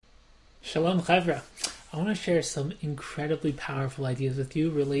Shalom Chevra. I want to share some incredibly powerful ideas with you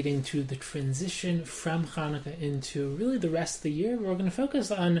relating to the transition from Hanukkah into really the rest of the year. We're going to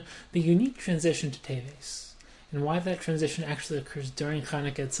focus on the unique transition to Teves and why that transition actually occurs during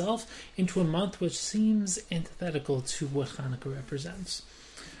Hanukkah itself into a month which seems antithetical to what Hanukkah represents.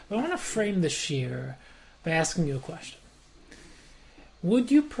 But I want to frame this year by asking you a question.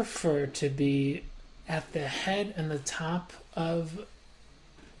 Would you prefer to be at the head and the top of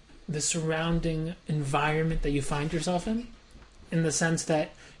the surrounding environment that you find yourself in the sense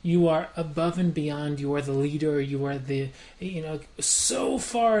that you are above and beyond, you are the leader, you are so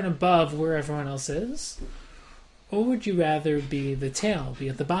far and above where everyone else is? Or would you rather be the tail, be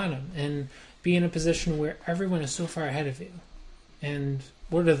at the bottom, and be in a position where everyone is so far ahead of you? And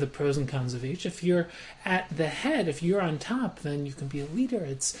what are the pros and cons of each? If you're at the head, if you're on top, then you can be a leader.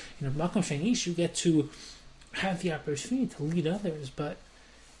 It's, Makom Shenish, you get to have the opportunity to lead others, but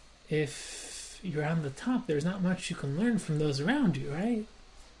if you're on the top, there's not much you can learn from those around you, right?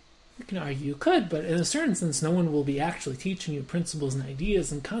 You can argue you could, but in a certain sense, no one will be actually teaching you principles and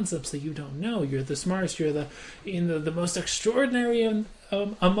ideas and concepts that you don't know. You're the smartest, you're the most extraordinary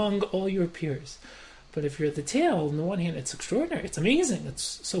among all your peers. But if you're at the tail, on the one hand, it's extraordinary, it's amazing,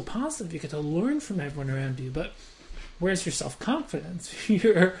 it's so positive, you get to learn from everyone around you, but where's your self-confidence?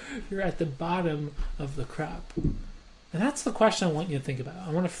 You're at the bottom of the crop. And that's the question I want you to think about.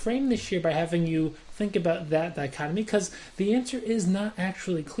 I want to frame this year by having you think about that dichotomy, because the answer is not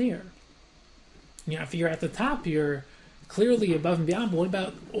actually clear. If you're at the top, you're clearly above and beyond, but what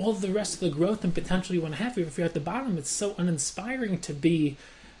about all the rest of the growth and potential you want to have? If you're at the bottom, it's so uninspiring to be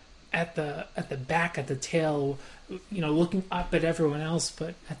at the back, at the tail, looking up at everyone else,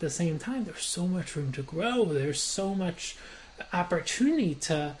 but at the same time, there's so much room to grow. There's so much opportunity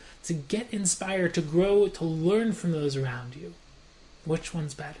to get inspired, to grow, to learn from those around you. Which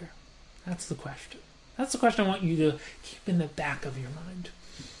one's better? That's the question. That's the question I want you to keep in the back of your mind.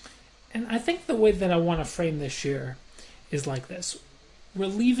 And I think the way that I want to frame this year is like this. We're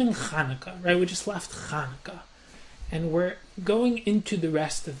leaving Hanukkah, right? We just left Hanukkah. And we're going into the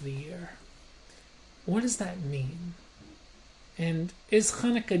rest of the year. What does that mean? And is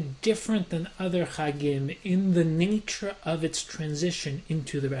Hanukkah different than other Chagim in the nature of its transition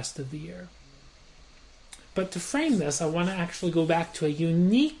into the rest of the year? But to frame this, I want to actually go back to a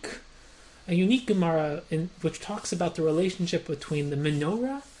unique Gemara which talks about the relationship between the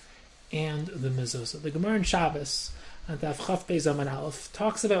menorah and the mezuzah. The Gemara in Shabbos, Daf Chaf Beis Amud Aleph,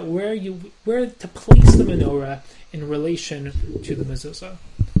 talks about where to place the menorah in relation to the mezuzah.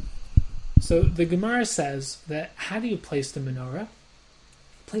 So the Gemara says that how do you place the menorah?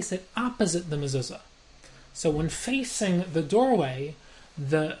 Place it opposite the mezuzah. So when facing the doorway,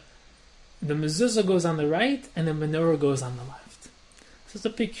 the mezuzah goes on the right and the menorah goes on the left. So it's a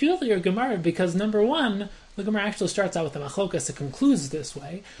peculiar Gemara because number one, the Gemara actually starts out with the machlokas, it concludes this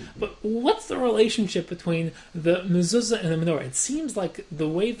way. But what's the relationship between the mezuzah and the menorah? It seems like the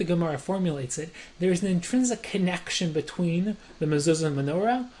way the Gemara formulates it, there's an intrinsic connection between the mezuzah and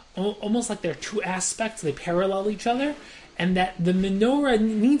menorah, almost like they're two aspects, they parallel each other, and that the menorah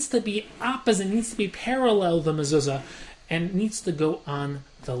needs to be opposite, needs to be parallel the mezuzah, and needs to go on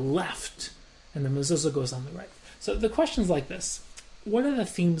the left, and the mezuzah goes on the right. So the question's like this. What are the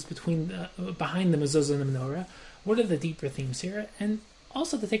themes behind the mezuzah and the menorah? What are the deeper themes here? And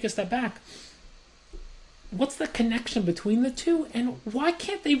also, to take a step back, what's the connection between the two, and why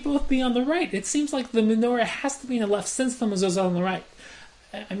can't they both be on the right? It seems like the menorah has to be on the left since the mezuzah is on the right.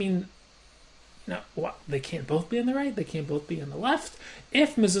 I mean, they can't both be on the right, they can't both be on the left.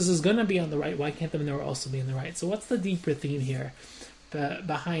 If mezuzah is going to be on the right, why can't the menorah also be on the right? So what's the deeper theme here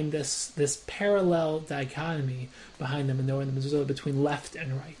behind this parallel dichotomy behind the menorah and the mezuzah between left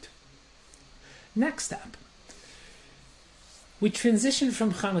and right? Next step. We transition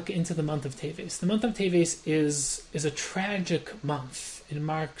from Hanukkah into the month of Teves. The month of Teves is a tragic month. It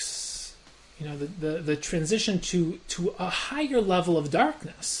marks the transition to a higher level of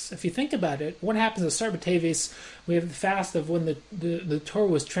darkness. If you think about it, what happens at the start of Teves? We have the fast of when the Torah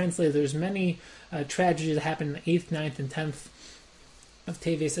was translated. There's many tragedies that happen in the 8th, 9th, and 10th of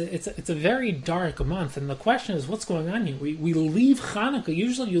Teves. It's a very dark month, and the question is, what's going on here? We leave Hanukkah.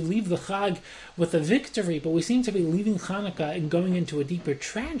 Usually you leave the Chag with a victory, but we seem to be leaving Hanukkah and going into a deeper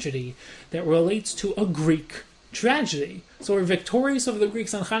tragedy that relates to a Greek tragedy. So we're victorious over the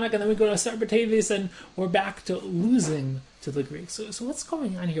Greeks on Hanukkah, and then we go to Asar B'Teves, and we're back to losing to the Greeks. So what's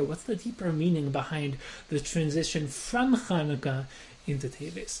going on here? What's the deeper meaning behind the transition from Hanukkah into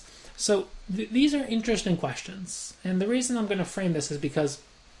Teves? So these are interesting questions, and the reason I'm going to frame this is because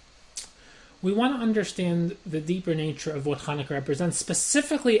we want to understand the deeper nature of what Hanukkah represents,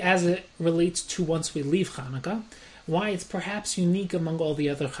 specifically as it relates to once we leave Hanukkah, why it's perhaps unique among all the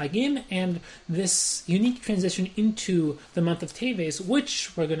other Chagim, and this unique transition into the month of Teves,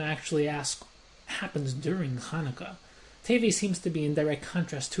 which we're going to actually ask happens during Hanukkah. Teves seems to be in direct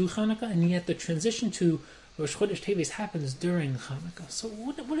contrast to Hanukkah, and yet the transition to Rosh Chodesh Teves happens during Hanukkah. So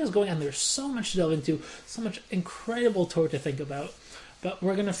what is going on? There's so much to delve into, so much incredible Torah to think about. But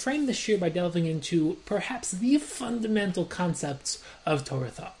we're going to frame this year by delving into perhaps the fundamental concepts of Torah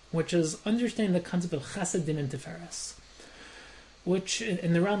thought, which is understanding the concept of Chesed, Din, and Tiferes, which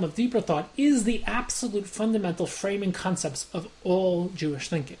in the realm of deeper thought is the absolute fundamental framing concepts of all Jewish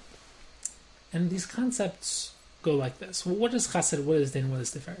thinking. And these concepts go like this. Well, what is Chesed, what is Din, what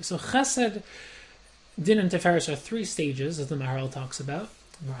is Tiferes? So Chesed, Din, and Tiferes are three stages, as the Maharal talks about.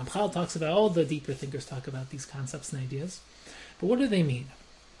 The Ramchal talks about, all the deeper thinkers talk about these concepts and ideas. But what do they mean?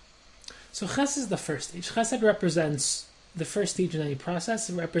 So Chesed is the first stage. Chesed represents the first stage in any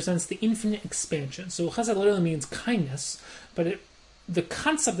process. It represents the infinite expansion. So Chesed literally means kindness, but the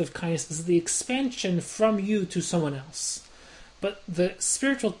concept of kindness is the expansion from you to someone else. But the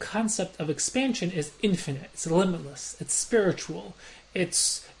spiritual concept of expansion is infinite. It's limitless. It's spiritual.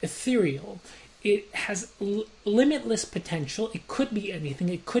 It's ethereal. It has limitless potential. It could be anything.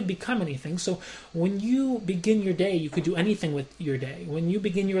 It could become anything. So when you begin your day, you could do anything with your day. When you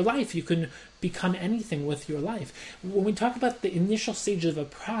begin your life, you can become anything with your life. When we talk about the initial stages of a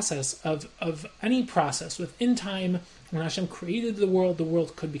process, of any process, within time, when Hashem created the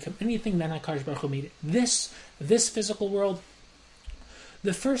world could become anything that HaKadosh Baruch Hu made it. This physical world,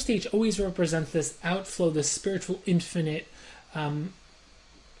 the first stage always represents this outflow, this spiritual infinite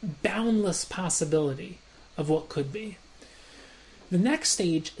boundless possibility of what could be. The next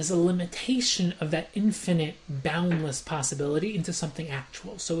stage is a limitation of that infinite, boundless possibility into something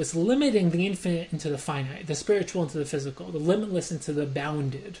actual. So it's limiting the infinite into the finite, the spiritual into the physical, the limitless into the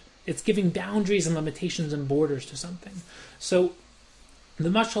bounded. It's giving boundaries and limitations and borders to something. So the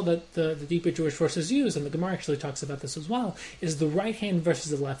mashal that the deeper Jewish forces use, and the Gemara actually talks about this as well, is the right hand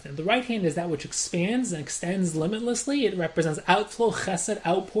versus the left hand. The right hand is that which expands and extends limitlessly. It represents outflow, chesed,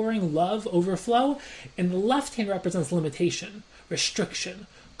 outpouring, love, overflow. And the left hand represents limitation, restriction,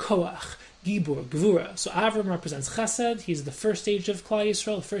 koach, gibur, gvura. So Avram represents chesed. He's the first stage of Klal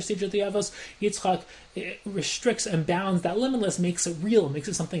Yisrael, the first stage of the Avos. Yitzchak restricts and bounds that limitless, makes it real, makes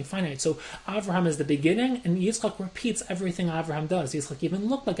it something finite. So Avraham is the beginning, and Yitzchak repeats everything Avraham does. Yitzchak even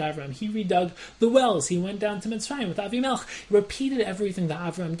looked like Avraham. He redug the wells. He went down to Mitzrayim with Avimelech. He repeated everything that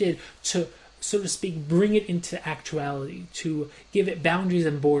Avraham did to, so to speak, bring it into actuality, to give it boundaries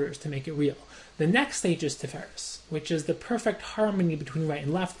and borders, to make it real. The next stage is Tiferes, which is the perfect harmony between right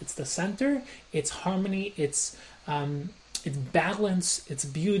and left. It's the center, it's harmony, it's balance, it's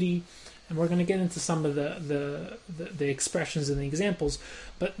beauty, and we're going to get into some of the expressions and the examples.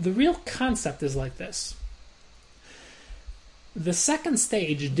 But the real concept is like this. The second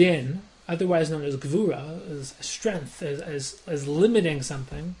stage, Din, otherwise known as Gvura, as strength, as limiting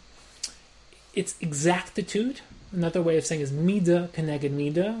something, it's exactitude. Another way of saying is Mida Keneged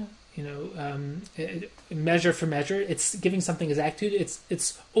Mida. Measure for measure. It's giving something exactitude.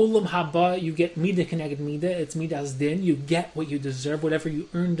 It's olam haba. You get mida keneged mida. It's midas din. You get what you deserve. Whatever you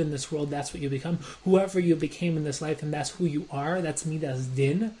earned in this world, that's what you become. Whoever you became in this life, and that's who you are. That's midas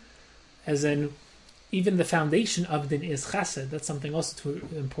din. As in, even the foundation of din is chesed. That's something also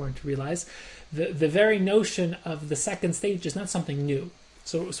important to realize. The very notion of the second stage is not something new.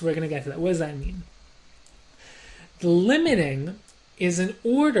 So we're going to get to that. What does that mean? The limiting is in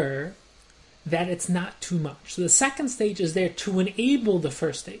order that it's not too much. So the second stage is there to enable the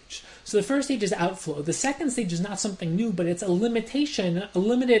first stage. So the first stage is outflow. The second stage is not something new, but it's a limitation, a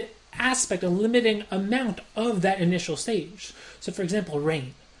limited aspect, a limiting amount of that initial stage. So for example,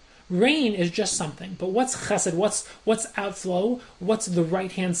 rain. Rain is just something, but what's chesed? What's outflow? What's the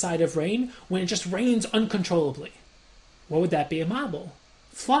right-hand side of rain? When it just rains uncontrollably. What would that be? A mabul.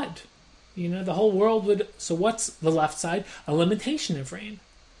 Flood. The whole world would... So what's the left side? A limitation of rain.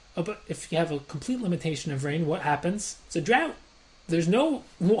 Oh, but if you have a complete limitation of rain, what happens? It's a drought. There's no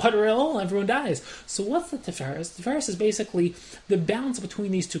water at all. Everyone dies. So what's the Tiferes? Tiferes is basically the balance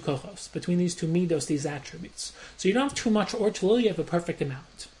between these two kochos, between these two midos, these attributes. So you don't have too much or too little. You have a perfect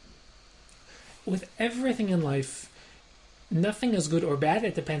amount. With everything in life, nothing is good or bad.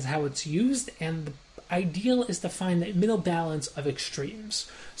 It depends how it's used, and the ideal is to find that middle balance of extremes.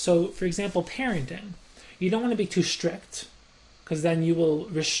 So, for example, parenting. You don't want to be too strict, because then you will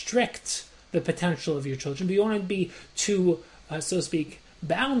restrict the potential of your children. But you want to be too, so to speak,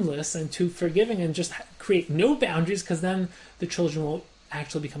 boundless and too forgiving and just create no boundaries, because then the children will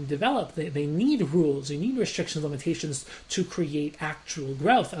actually become developed. They need rules, you need restrictions, limitations to create actual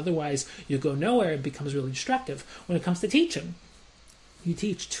growth. Otherwise, you go nowhere, it becomes really destructive. When it comes to teaching, you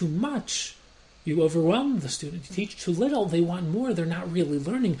teach too much, you overwhelm the student. You teach too little, they want more, they're not really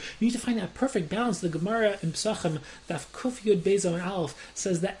learning. You need to find that perfect balance. The Gemara in Pesachim, Daf Kuf Yud Beis and Aleph,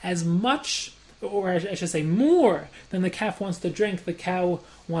 says that as much, or I should say more, than the calf wants to drink, the cow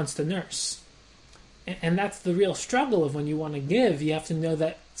wants to nurse. And that's the real struggle of when you want to give. You have to know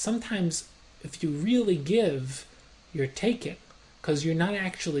that sometimes if you really give, you're taking, because you're not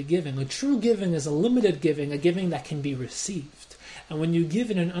actually giving. A true giving is a limited giving, a giving that can be received. And when you give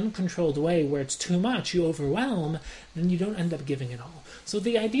in an uncontrolled way where it's too much, you overwhelm, then you don't end up giving at all. So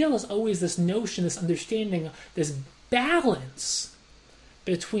the ideal is always this notion, this understanding, this balance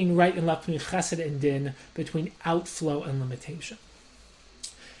between right and left, between chesed and din, between outflow and limitation.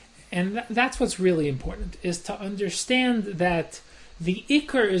 And that's what's really important, is to understand that the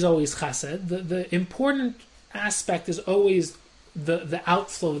ikar is always chesed. The important aspect is always the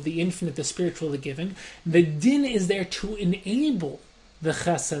outflow, the infinite, the spiritual, the giving. The din is there to enable the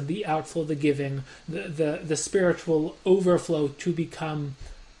chesed, the outflow, the giving, the spiritual overflow to become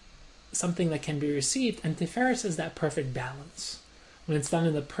something that can be received. And Tiferes is that perfect balance, when it's done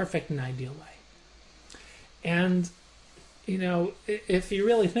in the perfect and ideal way. And if you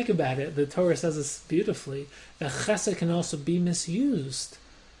really think about it, the Torah says this beautifully, that chesed can also be misused.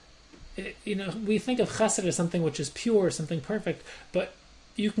 We think of chesed as something which is pure, something perfect, but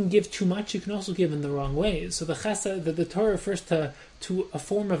you can give too much, you can also give in the wrong ways. So the chesed, the Torah refers to a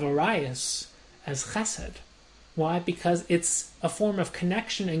form of arayos as chesed. Why? Because it's a form of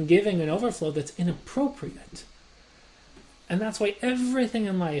connection and giving and overflow that's inappropriate. And that's why everything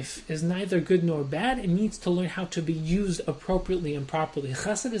in life is neither good nor bad. It needs to learn how to be used appropriately and properly.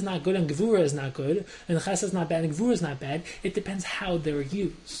 Chesed is not good and Gevura is not good, and chesed is not bad and Gevura is not bad. It depends how they're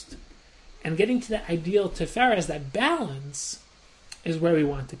used. And getting to that ideal Tiferes, that balance, is where we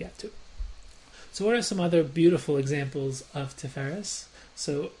want to get to. So what are some other beautiful examples of Tiferes?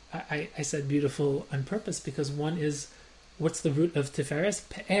 So I said beautiful on purpose because one is, what's the root of Tiferes?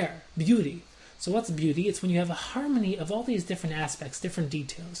 Pe'er, beauty. So what's beauty? It's when you have a harmony of all these different aspects, different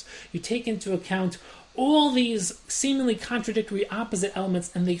details. You take into account all these seemingly contradictory, opposite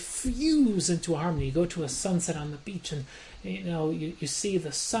elements, and they fuse into harmony. You go to a sunset on the beach, and you see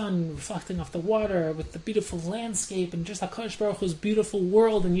the sun reflecting off the water with the beautiful landscape, and just HaKadosh Baruch Hu's beautiful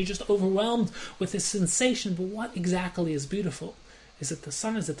world, and you're just overwhelmed with this sensation. But what exactly is beautiful? Is it the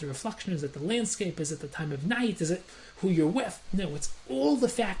sun? Is it the reflection? Is it the landscape? Is it the time of night? Is it who you're with? No, it's all the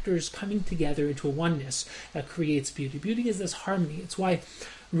factors coming together into a oneness that creates beauty. Beauty is this harmony. It's why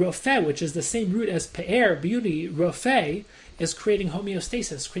Rofeh, which is the same root as Pe'er, beauty, Rofeh, is creating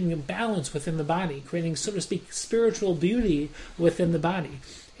homeostasis, creating a balance within the body, creating, so to speak, spiritual beauty within the body.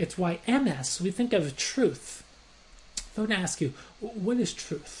 It's why Emes, we think of truth. I want to ask you, what is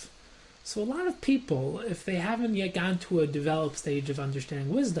truth? So a lot of people, if they haven't yet gone to a developed stage of understanding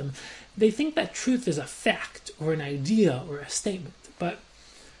wisdom, they think that truth is a fact or an idea or a statement. But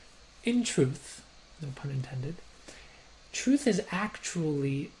in truth, no pun intended, truth is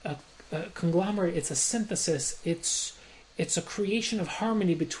actually a conglomerate, it's a synthesis, it's a creation of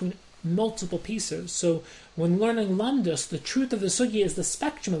harmony between multiple pieces. So when learning Lamdus, the truth of the sugya is the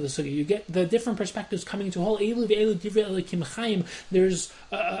spectrum of the sugya. You get the different perspectives coming into a whole. There's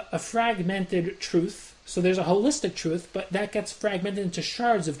a fragmented truth, so there's a holistic truth, but that gets fragmented into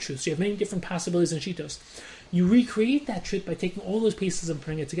shards of truth. So you have many different possibilities and shitos. You recreate that truth by taking all those pieces and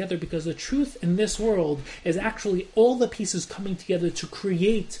putting it together, because the truth in this world is actually all the pieces coming together to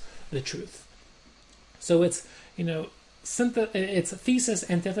create the truth. So it's, it's thesis,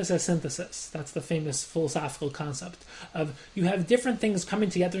 antithesis, synthesis. That's the famous philosophical concept of you have different things coming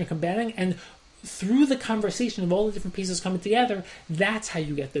together and combating, and through the conversation of all the different pieces coming together, that's how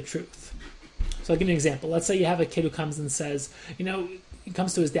you get the truth. So I'll give you an example. Let's say you have a kid who comes and says, he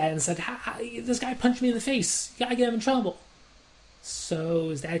comes to his dad and said, this guy punched me in the face. You gotta get him in trouble. So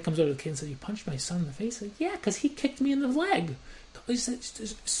his dad comes over to the kid and says, you punched my son in the face? He said, yeah, because he kicked me in the leg. He said,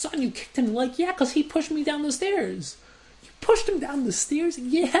 son, you kicked him in the leg? Yeah, because he pushed me down the stairs. Pushed him down the stairs?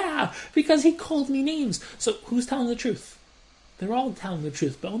 Yeah, because he called me names. So who's telling the truth? They're all telling the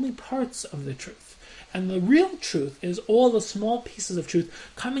truth, but only parts of the truth. And the real truth is all the small pieces of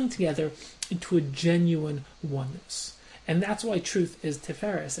truth coming together into a genuine oneness. And that's why truth is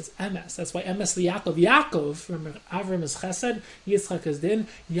Tiferes, it's Emes. That's why Emes Yaakov. Yaakov, remember, Avram is Chesed, Yitzchak is Din.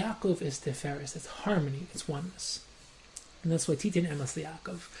 Yaakov is Tiferes, it's harmony, it's oneness. And that's why Titin Emes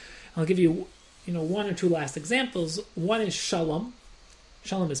Yaakov. I'll give you one or two last examples. One is Shalom.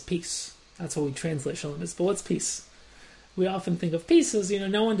 Shalom is peace. That's how we translate Shalom is. But what's peace? we often think of peace as,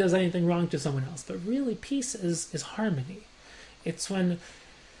 no one does anything wrong to someone else. But really, peace is harmony. It's when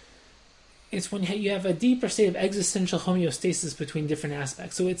you have a deeper state of existential homeostasis between different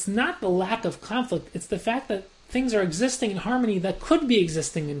aspects. So it's not the lack of conflict, it's the fact that things are existing in harmony that could be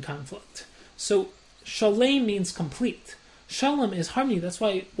existing in conflict. So shalem means complete. Shalom is harmony. That's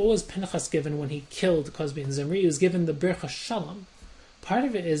why, what was Pinchas given when he killed Cozbi and Zimri? He was given the Bircha Shalom. Part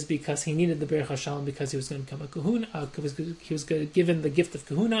of it is because he needed the Bircha Shalom because he was going to become a kahuna. He was given the gift of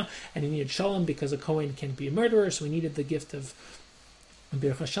kahuna, and he needed Shalom because a Kohen can't be a murderer, so he needed the gift of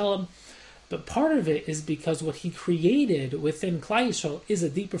Bircha Shalom. But part of it is because what he created within Klal Yisrael is a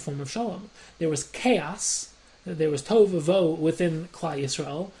deeper form of Shalom. There was chaos, there was Tov V'Vo within Klal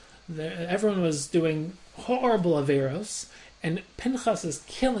Yisrael. Everyone was doing horrible averos, and Pinchas's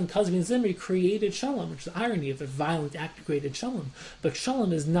killing Cozbi and Zimri created Shalom, which is the irony of a violent act created Shalom. But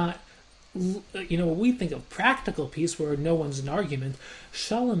Shalom is not, we think of practical peace where no one's in argument.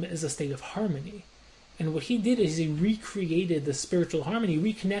 Shalom is a state of harmony. And what he did is he recreated the spiritual harmony,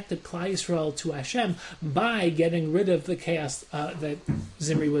 reconnected Klal Yisrael to Hashem by getting rid of the chaos that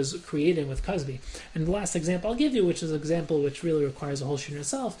Zimri was creating with Cozbi. And the last example I'll give you, which is an example which really requires a whole shiur in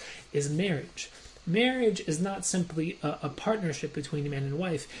itself, is marriage. Marriage is not simply a partnership between a man and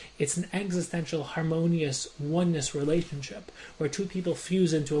wife. It's an existential, harmonious oneness relationship where two people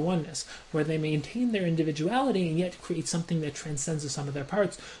fuse into a oneness, where they maintain their individuality and yet create something that transcends the sum of their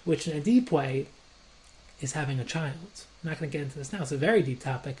parts, which in a deep way is having a child. I'm not going to get into this now, it's a very deep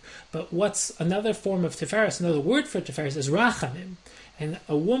topic, but what's another form of Tiferes, another word for Tiferes is Rachamim. And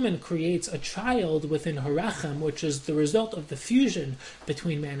a woman creates a child within her Racham, which is the result of the fusion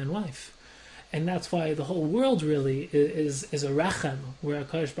between man and wife. And that's why the whole world really is a Racham, where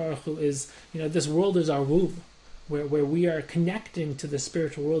HaKadosh Baruch Hu is, this world is our womb, where we are connecting to the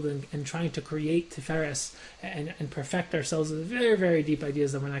spiritual world and trying to create Tiferes and perfect ourselves with very, very deep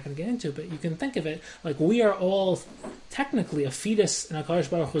ideas that we're not going to get into. But you can think of it like we are all technically a fetus in HaKadosh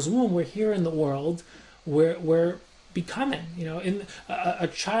Baruch Hu's womb. We're here in the world, we're becoming. In a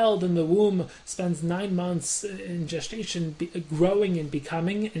child in the womb spends 9 months in gestation, growing and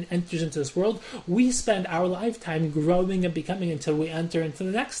becoming, and enters into this world. We spend our lifetime growing and becoming until we enter into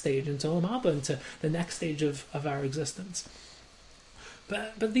the next stage, into Olam Haba, into the next stage of our existence.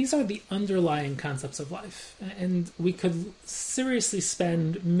 But these are the underlying concepts of life, and we could seriously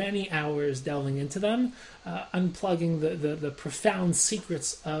spend many hours delving into them, unplugging the profound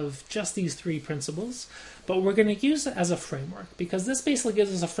secrets of just these three principles. But we're going to use it as a framework, because this basically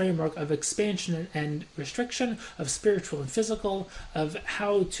gives us a framework of expansion and restriction, of spiritual and physical, of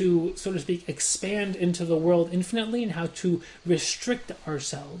how to, so to speak, expand into the world infinitely, and how to restrict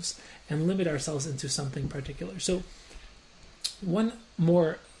ourselves and limit ourselves into something particular. So one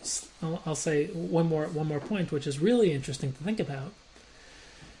more point, which is really interesting to think about,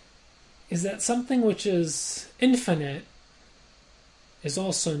 is that something which is infinite is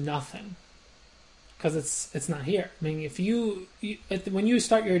also nothing, because it's not here. I mean, when you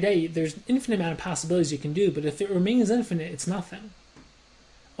start your day, there's an infinite amount of possibilities you can do, but if it remains infinite, it's nothing.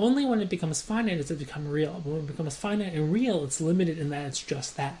 Only when it becomes finite does it become real. But when it becomes finite and real, it's limited in that it's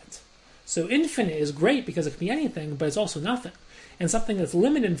just that. So infinite is great because it can be anything, but it's also nothing. And something that's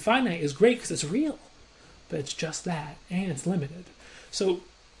limited and finite is great because it's real, but it's just that, and it's limited. So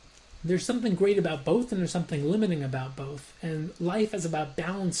there's something great about both, and there's something limiting about both. And life is about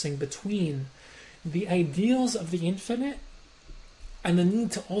balancing between the ideals of the infinite and the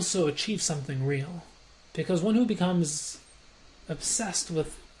need to also achieve something real. Because one who becomes obsessed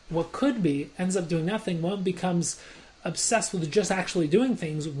with what could be ends up doing nothing. One becomes obsessed with just actually doing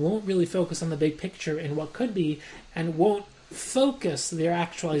things won't really focus on the big picture and what could be, and won't focus their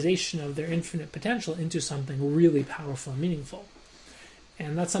actualization of their infinite potential into something really powerful and meaningful.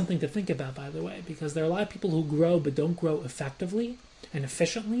 And that's something to think about, by the way, because there are a lot of people who grow but don't grow effectively and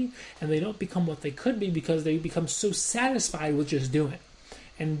efficiently, and they don't become what they could be because they become so satisfied with just doing.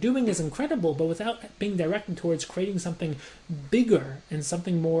 And doing is incredible, but without being directed towards creating something bigger and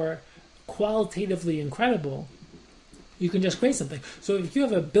something more qualitatively incredible, you can just create something. So if you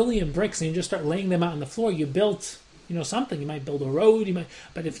have 1 billion bricks and you just start laying them out on the floor, you built something. You might build a road,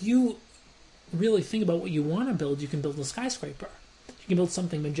 but if you really think about what you want to build, you can build a skyscraper. You can build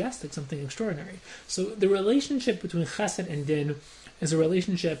something majestic, something extraordinary. So the relationship between chesed and din is a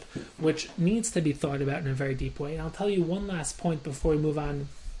relationship which needs to be thought about in a very deep way. And I'll tell you one last point before we move on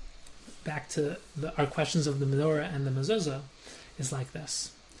back to our questions of the menorah and the mezuzah, is like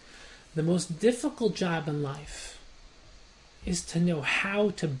this. The most difficult job in life is to know how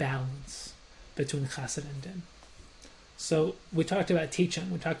to balance between chesed and din. So we talked about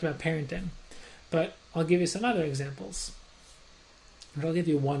teaching, we talked about parenting, but I'll give you some other examples. And I'll give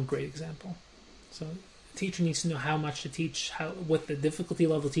you one great example. So a teacher needs to know how much to teach, what the difficulty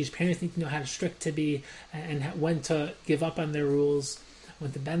level to teach. Parents need to know how strict to be and when to give up on their rules,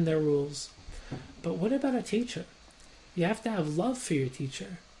 when to bend their rules. But what about a teacher? You have to have love for your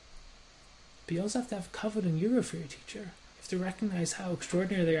teacher. But you also have to have kavod and yira for your teacher. You have to recognize how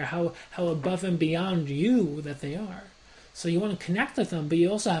extraordinary they are, how above and beyond you that they are. So you want to connect with them, but you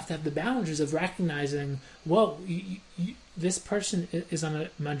also have to have the boundaries of recognizing, whoa, this person is on a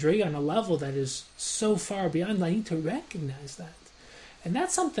madriga, on a level that is so far beyond. I need to recognize that. And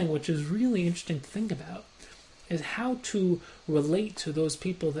that's something which is really interesting to think about, is how to relate to those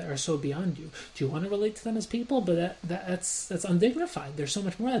people that are so beyond you. Do you want to relate to them as people? But that's undignified. There's so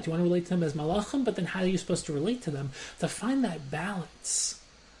much more that. Do you want to relate to them as malachim? But then how are you supposed to relate to them? To find that balance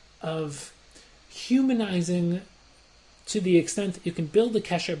of humanizing to the extent that you can build a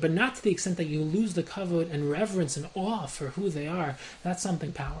kesher, but not to the extent that you lose the kavod and reverence and awe for who they are. That's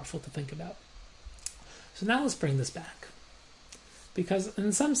something powerful to think about. So now let's bring this back. Because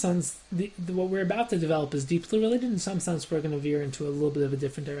in some sense, what we're about to develop is deeply related. In some sense, we're going to veer into a little bit of a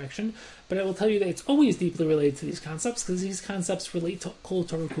different direction. But I will tell you that it's always deeply related to these concepts, because these concepts relate to Kol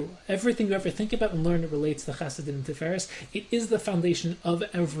Torah Kula. Everything you ever think about and learn, it relates to Chesed and Tiferes. It is the foundation of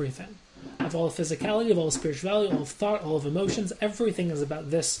everything. Of all physicality, of all spirituality, all of thought, all of emotions. Everything is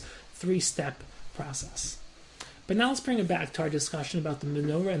about this 3-step process. But now let's bring it back to our discussion about the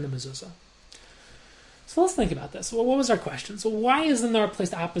menorah and the mezuzah. So let's think about this. Well, what was our question? So why is the menorah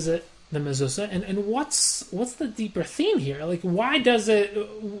placed opposite the mezuzah? And what's the deeper theme here? Like, why was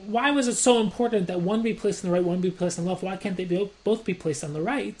it so important that one be placed on the right, one be placed on the left? Why can't they both be placed on the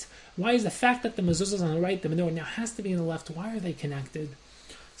right? Why is the fact that the mezuzah is on the right, the menorah now has to be on the left? Why are they connected?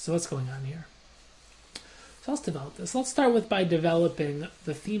 So what's going on here? So let's develop this. Let's start by developing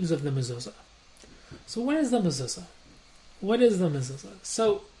the themes of the mezuzah. So what is the mezuzah? What is the mezuzah?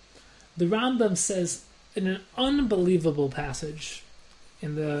 So the Rambam says in an unbelievable passage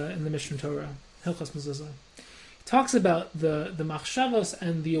in the Mishnah Torah, Hilchos Mezuzah, he talks about the machshavos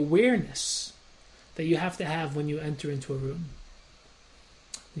and the awareness that you have to have when you enter into a room.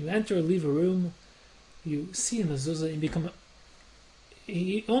 When you enter or leave a room, you see a mezuzah and you become.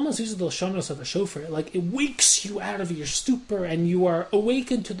 He almost uses the lashonos of a shofar, like it wakes you out of your stupor, and you are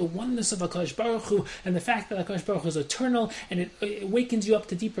awakened to the oneness of HaKadosh Baruch Hu, and the fact that HaKadosh Baruch Hu is eternal, and it wakens you up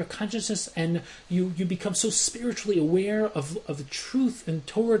to deeper consciousness, and you become so spiritually aware of truth and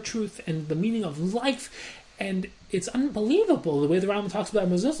Torah truth and the meaning of life. And it's unbelievable the way the Rambam talks about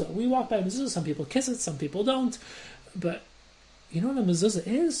mezuzah. We walk by mezuzah, some people kiss it, some people don't. But you know what a mezuzah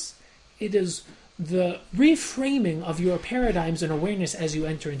is? It is the reframing of your paradigms and awareness as you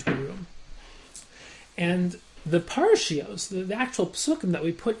enter into a room. And the parshios, the actual psukim that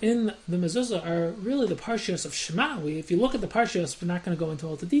we put in the mezuzah are really the parshios of Shema. If you look at the parshios, we're not going to go into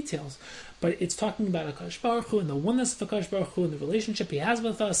all the details, but it's talking about HaKadosh Baruch Hu and the oneness of HaKadosh Baruch Hu and the relationship He has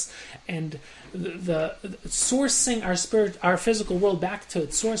with us, and the sourcing our physical world back to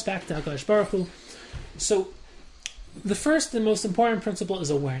its source, back to HaKadosh Baruch Hu. So the first and most important principle is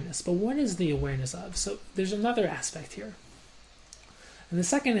awareness. But what is the awareness of? So there's another aspect here. And the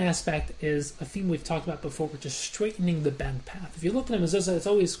second aspect is a theme we've talked about before, which is straightening the bent path. If you look at a mezuzah, it's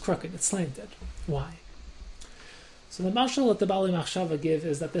always crooked, it's slanted. Why? So the mashal that the Bali Machshava give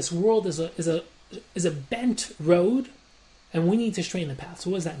is that this world is a bent road, and we need to straighten the path. So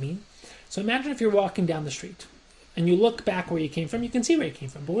what does that mean? So imagine if you're walking down the street, and you look back where you came from, you can see where you came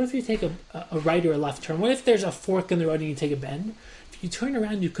from. But what if you take a right or a left turn? What if there's a fork in the road and you take a bend? If you turn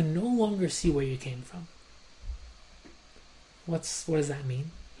around, you can no longer see where you came from. What does that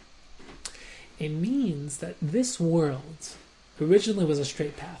mean? It means that this world originally was a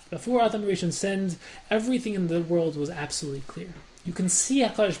straight path. Before Adam Rishon sinned, everything in the world was absolutely clear. You can see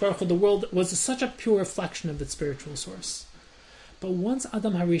HaKadosh Baruch Hu, the world was such a pure reflection of its spiritual source. But once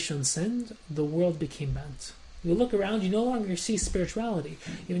Adam HaRishon sinned, the world became bent. You look around, you no longer see spirituality.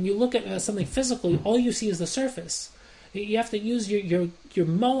 When you look at something physically, all you see is the surface. You have to use your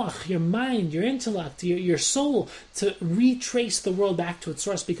moach, your mind, your intellect, your soul to retrace the world back to its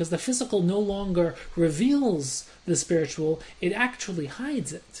source, because the physical no longer reveals the spiritual, it actually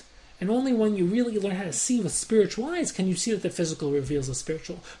hides it. And only when you really learn how to see with spiritual eyes can you see that the physical reveals the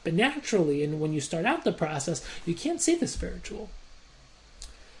spiritual. But naturally, and when you start out the process, you can't see the spiritual.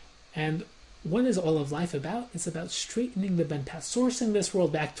 And what is all of life about? It's about straightening the bent path, sourcing this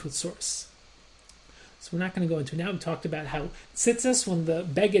world back to its source. So we're not going to go into it now. We talked about how tzitzis, when the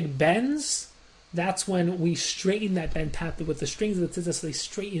beged bends, that's when we straighten that bent path with the strings of the tzitzis. They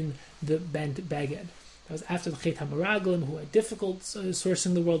straighten the bent beged. That was after the Chet HaMeraglim, who had difficult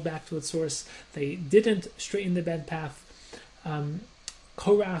sourcing the world back to its source. They didn't straighten the bent path.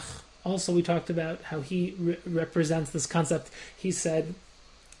 Korach, also we talked about how he represents this concept. He said,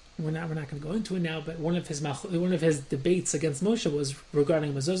 we're not going to go into it now, but one of his debates against Moshe was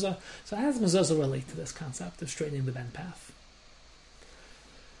regarding mezuzah. So how does mezuzah relate to this concept of straightening the bent path?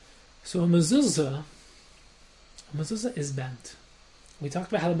 So a mezuzah is bent. We talked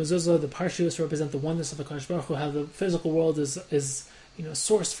about how the mezuzah, the parshios, represent the oneness of HaKadosh Baruch Hu, how the physical world is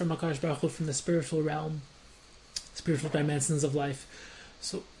sourced from HaKadosh Baruch Hu, from the spiritual realm, spiritual dimensions of life.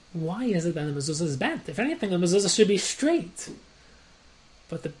 So why is it that the mezuzah is bent? If anything, the mezuzah should be straight.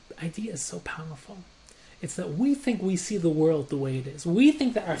 But the idea is so powerful. It's that we think we see the world the way it is. We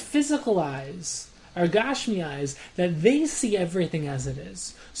think that our physical eyes, our Gashmi eyes, that they see everything as it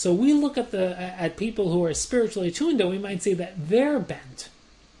is. So we look at people who are spiritually tuned, and we might say that they're bent,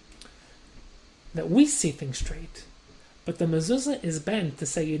 that we see things straight. But the mezuzah is bent to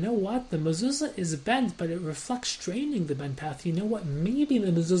say, you know what? The mezuzah is bent, but it reflects straining the bent path. You know what? Maybe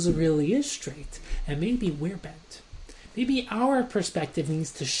the mezuzah really is straight, and maybe we're bent. Maybe our perspective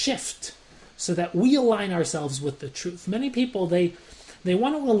needs to shift so that we align ourselves with the truth. Many people, they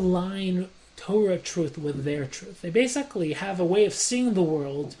want to align Torah truth with their truth. They basically have a way of seeing the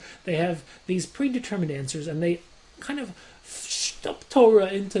world. They have these predetermined answers, and they kind of stuff Torah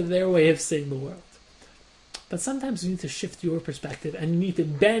into their way of seeing the world. But sometimes you need to shift your perspective, and you need to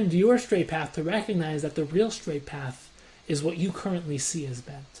bend your straight path to recognize that the real straight path is what you currently see as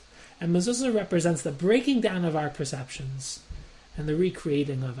bent. And mezuzah represents the breaking down of our perceptions and the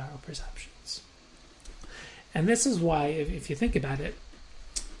recreating of our perceptions. And this is why, if you think about it,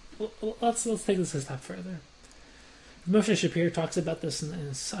 let's take this a step further. Moshe Shapir talks about this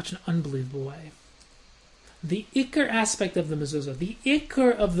in such an unbelievable way. The ikar aspect of the mezuzah,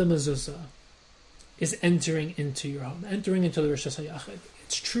 is entering into your home, entering into the Rosh HaYachid.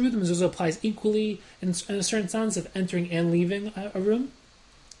 It's true the mezuzah applies equally in a certain sense of entering and leaving a room.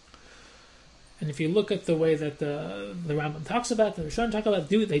 And if you look at the way that the Rambam talks about, the Rishonim talk about,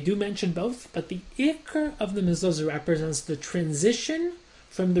 they do mention both, but the ikar of the mezuzah represents the transition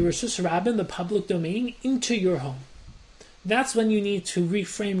from the Reshus Rabbin, the public domain, into your home. That's when you need to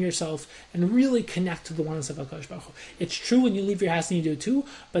reframe yourself and really connect to the oneness of HaKadosh Baruch Hu. It's true when you leave your house and you do it too,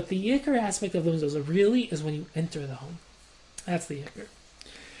 but the ikar aspect of the mezuzah really is when you enter the home. That's the ikar.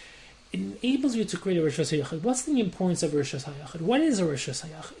 It enables you to create a Reshus HaYachid. What's the importance of Reshus HaYachid? What is a Reshus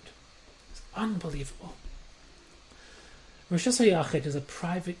HaYachid? It's unbelievable. Reshus HaYachid is a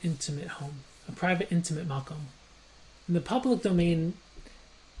private, intimate home, a private, intimate makom. In the public domain,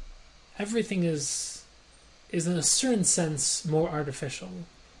 everything is in a certain sense more artificial.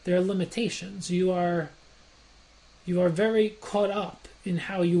 There are limitations. You are very caught up in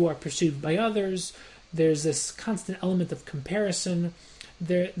how you are perceived by others. There's this constant element of comparison.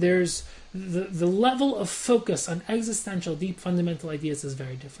 There's the level of focus on existential, deep, fundamental ideas is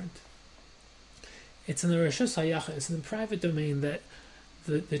very different. It's in the Reshus HaYachid, it's in the private domain that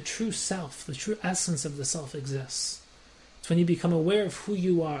the true self, the true essence of the self exists. It's when you become aware of who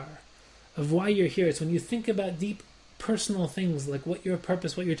you are, of why you're here. It's when you think about deep personal things like what your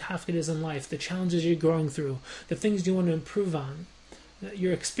purpose, what your tafkid is in life, the challenges you're going through, the things you want to improve on,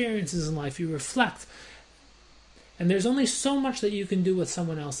 your experiences in life, you reflect. And there's only so much that you can do with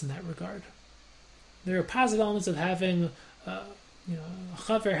someone else in that regard. There are positive elements of having a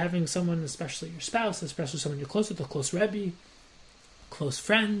chaver, having someone, especially your spouse, especially someone you're close with, a close rebbe, close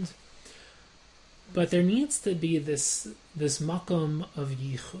friend. But there needs to be this makom of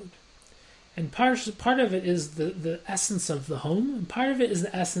yichud. And part of it is the essence of the home, and part of it is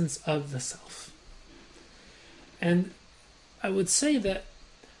the essence of the self. And I would say that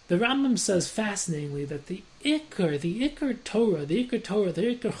the Rambam says fascinatingly that the ikar Torah, the ikar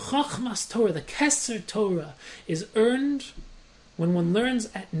Chachmas Torah, the Keser Torah is earned when one learns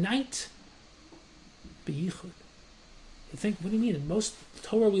at night b'yichud. You think, what do you mean? In most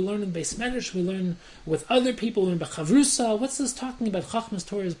Torah we learn in Beis Medrash, we learn with other people, in B'chavrusa. What's this talking about? Chachmas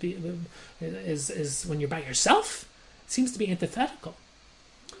Torah is when you're by yourself? It seems to be antithetical.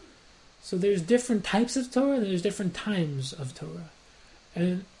 So there's different types of Torah, and there's different times of Torah.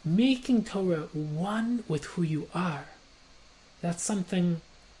 And making Torah one with who you are, that's something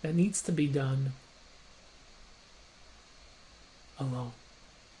that needs to be done alone,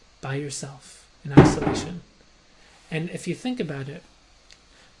 by yourself, in isolation. And if you think about it,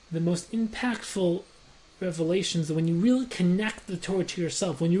 the most impactful revelations, when you really connect the Torah to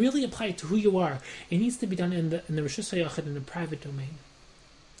yourself, when you really apply it to who you are, it needs to be done in the Reshus HaYachid, in the private domain.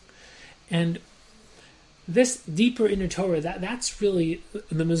 And this deeper inner Torah, that's really,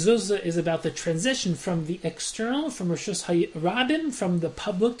 the mezuzah is about the transition from the external, from Reshus HaRabim, from the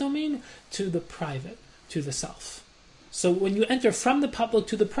public domain, to the private, to the self. So when you enter from the public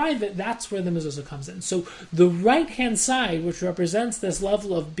to the private, that's where the mezuzah comes in. So the right-hand side, which represents this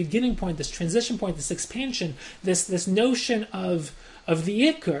level of beginning point, this transition point, this expansion, this notion of the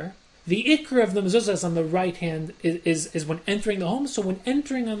ikr of the mezuzah is on the right hand, is when entering the home. So when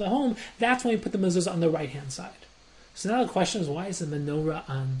entering on the home, that's when we put the mezuzah on the right-hand side. So now the question is, why is the menorah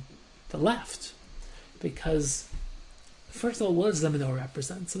on the left? Because first of all, what does the menorah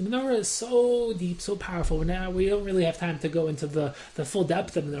represent? So the menorah is so deep, so powerful. Now we don't really have time to go into the full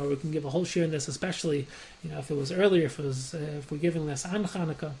depth of the menorah. We can give a whole share in this, especially if it was earlier, if we're giving this on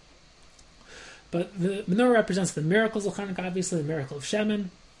Hanukkah. But the menorah represents the miracles of Hanukkah, obviously the miracle of Shemin.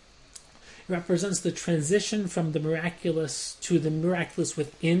 It represents the transition from the miraculous to the miraculous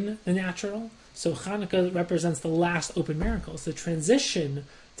within the natural. So Hanukkah represents the last open miracles, the transition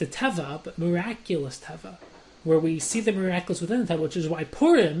to Teva, but miraculous Teva, where we see the miraculous within the Teva, which is why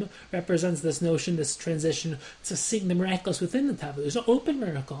Purim represents this notion, this transition to seeing the miraculous within the Teva. There's an open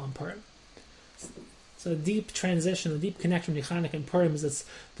miracle on Purim. It's a deep transition, a deep connection between Hanukkah and Purim. Is it's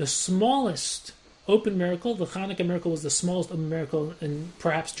the smallest open miracle. The Hanukkah miracle was the smallest open miracle in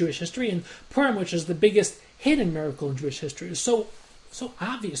perhaps Jewish history, and Purim, which is the biggest hidden miracle in Jewish history, is so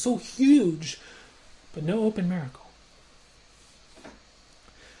obvious, so huge, but no open miracle.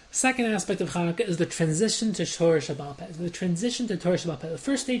 Second aspect of Hanukkah is the transition to Torah Shebaal Peh. The transition to Torah Shebaal Peh. The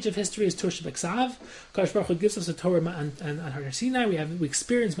first stage of history is Torah Shebeksav. Kadosh Baruch Hu gives us a Torah and Har Sinai. We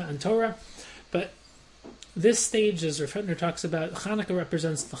experience Matan Torah, but this stage, as Rav Hutner talks about, Hanukkah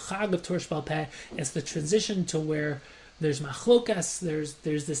represents the Chag of Torah Shebaal Peh. It's the transition to where there's machlokas,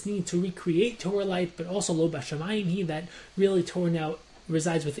 there's this need to recreate Torah light, but also lo b'shamayim, that really Torah now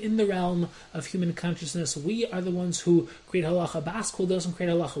resides within the realm of human consciousness. We are the ones who create halacha. Bas Kol doesn't create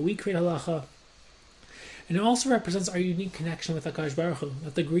halacha, we create halacha. And it also represents our unique connection with HaKadosh Baruch Hu,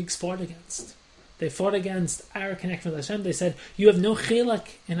 that the Greeks fought against. They fought against our connection with Hashem. They said, you have no chilek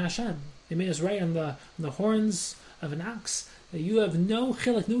in Hashem. They made us write on the horns of an ox that you have no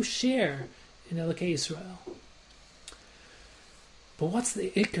chilek, no share in Elokei Yisrael. But what's the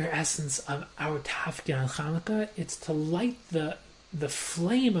ikar essence of our tafkid on Hanukkah? It's to light the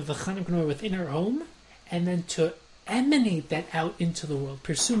flame of the Hanukkah menorah within our home, and then to emanate that out into the world.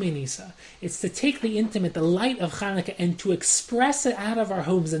 Pirsumei Nisa. It's to take the intimate, the light of Hanukkah, and to express it out of our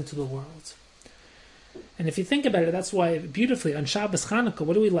homes into the world. And if you think about it, that's why beautifully on Shabbos Hanukkah,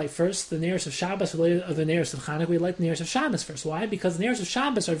 what do we light first? The Neiros of Shabbos related to the Neiros of Hanukkah. We light the Neiros of Shabbos first. Why? Because the Neiros of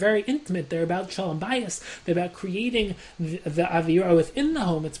Shabbos are very intimate. They're about Shalom Bayis. They're about creating the Avirah within the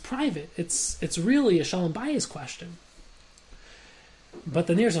home. It's private. It's really a Shalom Bayis question. But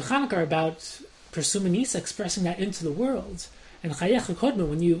the Neiros of Hanukkah are about Pirsumei Nisa, expressing that into the world. And Chayecha Kodma,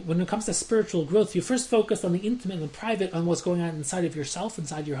 when it comes to spiritual growth, you first focus on the intimate and the private, on what's going on inside of yourself,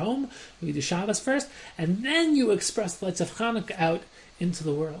 inside your home. You do Shabbos first, and then you express the lights of Hanukkah out into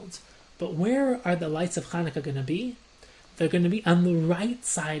the world. But where are the lights of Hanukkah going to be? They're going to be on the right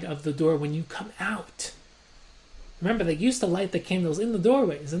side of the door when you come out. Remember, they used to light the candles in the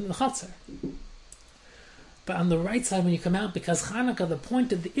doorways, in the chutzner. But on the right side when you come out, because Hanukkah,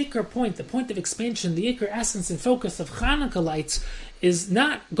 the ikar point, the point of expansion, the ikar essence and focus of Hanukkah lights is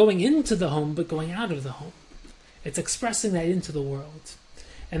not going into the home, but going out of the home. It's expressing that into the world.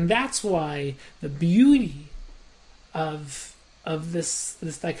 And that's why the beauty of this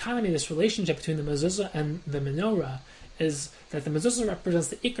dichotomy, this relationship between the mezuzah and the menorah, is that the mezuzah represents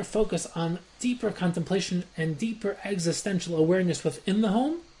the ikar focus on deeper contemplation and deeper existential awareness within the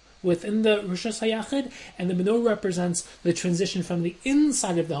home, within the Rishus HaYachid, and the menorah represents the transition from the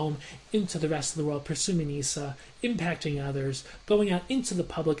inside of the home into the rest of the world, Pirsumei Nisa, impacting others, going out into the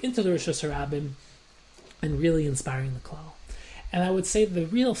public, into the Rishus HaRabim, and really inspiring the klal. And I would say the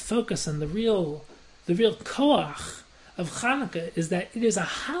real focus and the real koach of Hanukkah is that it is a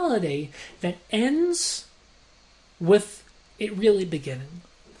holiday that ends with it really beginning.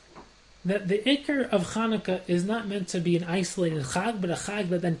 That the ikar of Hanukkah is not meant to be an isolated chag, but a chag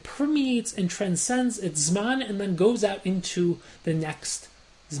that then permeates and transcends its zman and then goes out into the next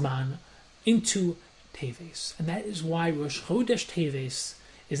zman, into Teves. And that is why Rosh Chodesh Teves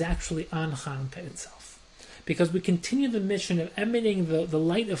is actually on Hanukkah itself. Because we continue the mission of emanating the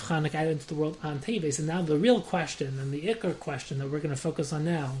light of Hanukkah out into the world on Teves. And now the real question, and the ikar question that we're going to focus on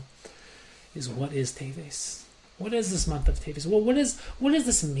now, is what is Teves? What is this month of Teves? Well, what does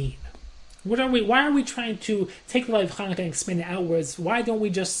this mean? Why are we trying to take the light of Hanukkah and expand it outwards? Why don't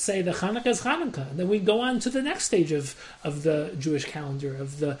we just say that Hanukkah is Hanukkah? And then we go on to the next stage of the Jewish calendar,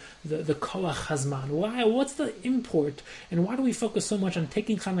 of the Koach Hazman. Why? What's the import? And why do we focus so much on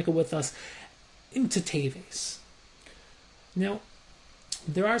taking Hanukkah with us into Teves? Now,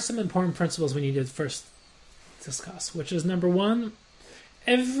 there are some important principles we need to first discuss, which is number one,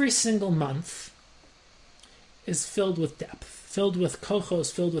 every single month is filled with depth, filled with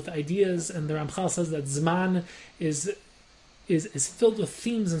kochos, filled with ideas, and the Ramchal says that Zman is filled with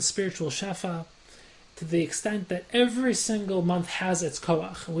themes and spiritual shefa, to the extent that every single month has its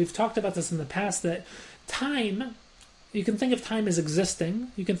koach. And we've talked about this in the past, that time, you can think of time as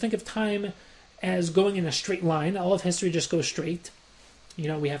existing, you can think of time as going in a straight line. All of history just goes straight.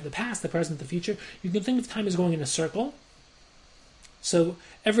 We have the past, the present, the future. You can think of time as going in a circle. So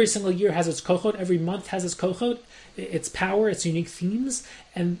every single year has its kochot, every month has its kochot, its power, its unique themes.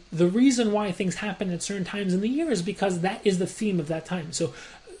 And the reason why things happen at certain times in the year is because that is the theme of that time. So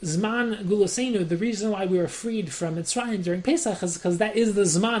Zman Gulasenu, the reason why we were freed from Mitzrayim during Pesach is because that is the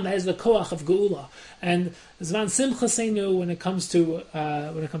Zman, that is the Koach of Geula. And Zman Simchasenu, when it comes to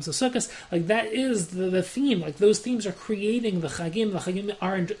Sukkot, like that is the theme. Like those themes are creating the Chagim. The Chagim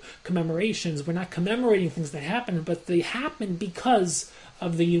aren't commemorations. We're not commemorating things that happen, but they happen because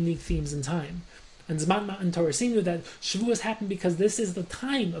of the unique themes in time. And Zman Matan Torah Sinu, that Shavuos happened because this is the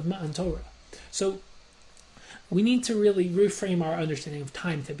time of Matan Torah. So we need to really reframe our understanding of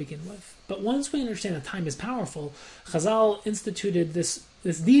time to begin with. But once we understand that time is powerful, Chazal instituted this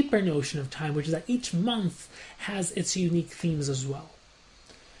deeper notion of time, which is that each month has its unique themes as well.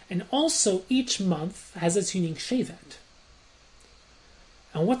 And also each month has its unique shevet.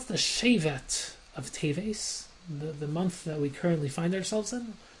 And what's the shevet of Teves, the month that we currently find ourselves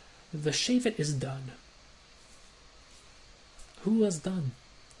in? The shevet is Dan. Who was Dan?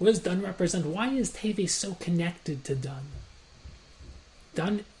 What does Dan represent? Why is Teves so connected to Dan?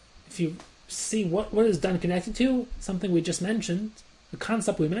 Dan, if you see what is Dan connected to, something we just mentioned, the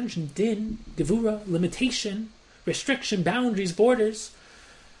concept we mentioned, din, gevura, limitation, restriction, boundaries, borders.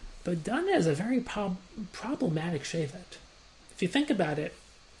 But Dan is a very problematic shevet. If you think about it,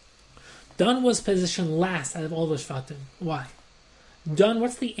 Dan was positioned last out of all the Shvatim. Why? Dan,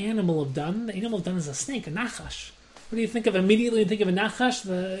 what's the animal of Dan? The animal of Dan is a snake, a nachash. What do you think of immediately? You think of a nachash,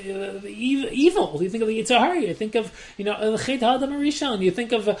 the evil. You think of the Yetzer Hara. You think of the Chet HaAdam HaRishon. You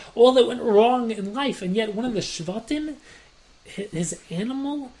think of all that went wrong in life. And yet one of the Shvatim, his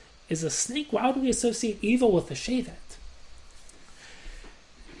animal is a snake. Why do we associate evil with a shevet?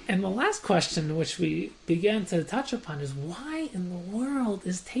 And the last question, which we began to touch upon, is why in the world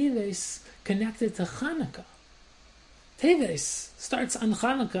is Teves connected to Chanukah? Teves starts on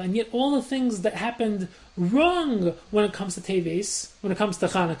Chanukah, and yet all the things that happened wrong when it comes to Teves, when it comes to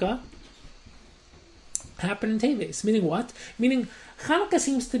Chanukah, happen in Teves. Meaning what? Meaning Chanukah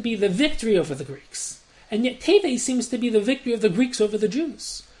seems to be the victory over the Greeks, and yet Teves seems to be the victory of the Greeks over the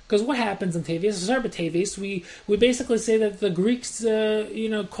Jews. Because what happens in Teves? Teves, we basically say that the Greeks,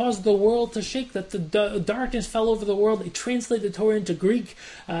 caused the world to shake, that the darkness fell over the world. They translated the Torah into Greek.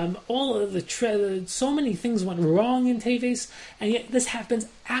 All of so many things went wrong in Teves, and yet this happens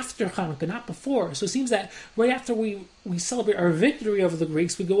after Hanukkah, not before. So it seems that right after we celebrate our victory over the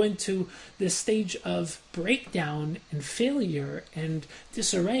Greeks, we go into this stage of breakdown and failure and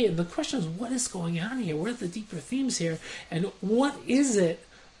disarray. And the question is, what is going on here? What are the deeper themes here? And what is it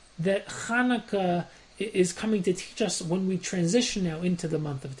that Chanukah is coming to teach us when we transition now into the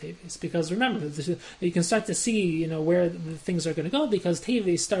month of Teves? Because remember, you can start to see where the things are going to go, because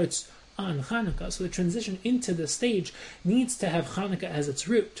Teves starts on Chanukah. So the transition into the stage needs to have Chanukah as its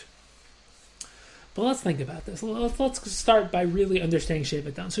root. But let's think about this. Let's start by really understanding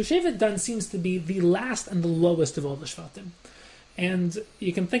Shevet Dan. So Shevet Dan seems to be the last and the lowest of all the Shvatim. And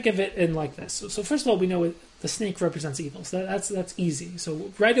you can think of it in like this. So first of all, we know the snake represents evil. So that's easy.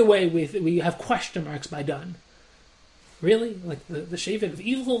 So right away we have question marks by Dan. Really? Like the Shevet of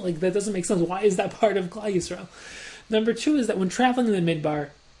evil? Like that doesn't make sense. Why is that part of Klal Yisrael? Number two is that when traveling in the Midbar,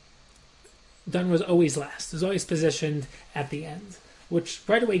 Dan was always last. It was always positioned at the end, which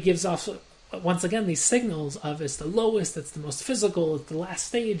right away gives off, once again, these signals of it's the lowest, it's the most physical, it's the last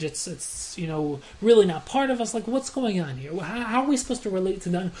stage, it's really not part of us. Like, what's going on here? How are we supposed to relate to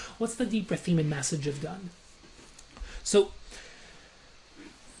Dan? What's the deeper theme and message of Dan? So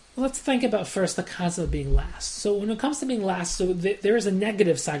let's think about first the concept of being last. So when it comes to being last, there is a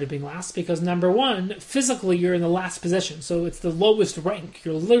negative side of being last, because number one, physically you're in the last position, so it's the lowest rank.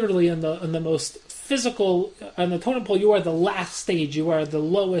 You're literally in the most physical, on the totem pole, you are the last stage, you are the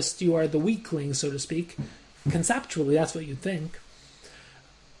lowest, you are the weakling, so to speak. Conceptually, that's what you'd think.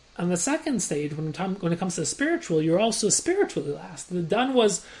 On the second stage, when it comes to spiritual, you're also spiritually last. The Dan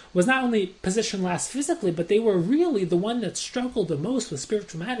was not only positioned last physically, but they were really the one that struggled the most with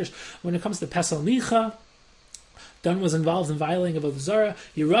spiritual matters. When it comes to Pesal Micha, Dan was involved in violating Avodah Zarah.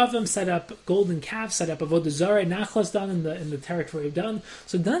 Yeravim set up golden calves, set up Avodah Zarah, Nachlas Dan in the territory of Dan.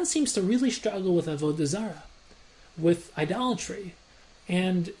 So Dan seems to really struggle with Avodah Zarah. with idolatry.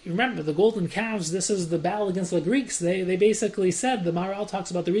 And remember, the golden calves, this is the battle against the Greeks. They basically said, the Maharal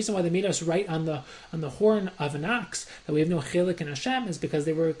talks about the reason why they made us write on the horn of an ox, that we have no chelik in Hashem, is because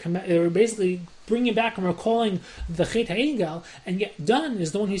they were basically bringing back and recalling the Chet HaEgel, and yet Dan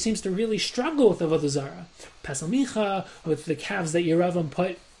is the one who seems to really struggle with Avodah Zarah. Pesel Micha, with the calves that Yeravam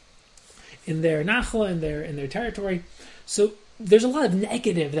put in their nachla, in their territory. So there's a lot of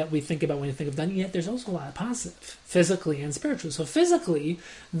negative that we think about when you think of dun, yet there's also a lot of positive, physically and spiritually. So physically,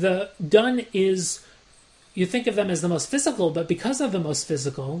 the dun is, you think of them as the most physical, but because of the most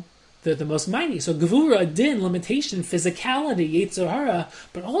physical, they're the most mighty. So gevura, din, limitation, physicality, yetzer hara,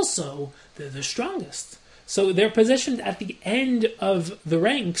 but also they're the strongest. So they're positioned at the end of the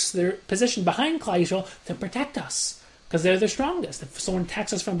ranks, they're positioned behind Klal Yisrael to protect us, because they're the strongest. If someone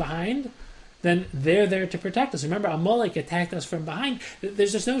attacks us from behind, then they're there to protect us. Remember, Amalek attacked us from behind.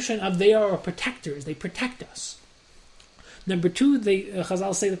 There's this notion of they are our protectors. They protect us. Number two,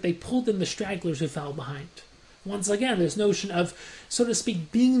 Chazal say that they pulled in the stragglers who fell behind. Once again, this notion of, so to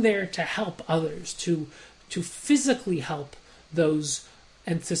speak, being there to help others, to physically help those,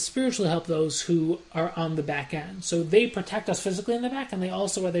 and to spiritually help those who are on the back end. So they protect us physically in the back, and they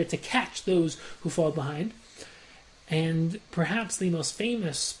also are there to catch those who fall behind. And perhaps the most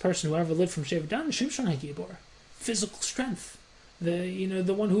famous person who ever lived from Shevet Dan, Shimshon HaGibor, physical strength,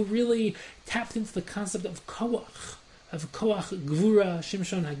 the one who really tapped into the concept of koach gvura,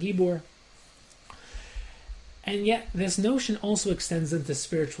 Shimshon HaGibor. And yet this notion also extends into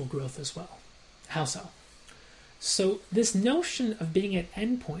spiritual growth as well. How so? So this notion of being at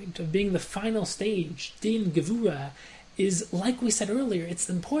endpoint, of being the final stage, din gevura, is, like we said earlier, it's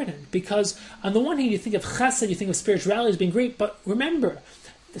important because on the one hand you think of chesed, you think of spirituality as being great, but remember,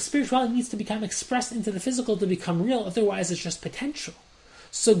 the spirituality needs to become expressed into the physical to become real, otherwise it's just potential.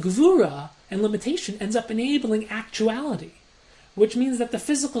 So gevura and limitation ends up enabling actuality, which means that the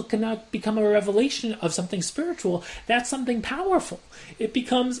physical cannot become a revelation of something spiritual. That's something powerful. It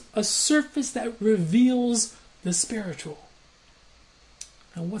becomes a surface that reveals the spiritual.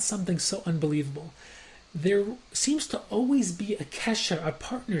 And what's something so unbelievable? There seems to always be a kesher, a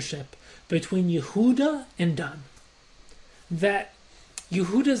partnership between Yehuda and Dan. That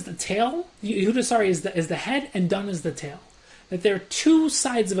Yehuda is the tail, is the head, and Dan is the tail. That there are two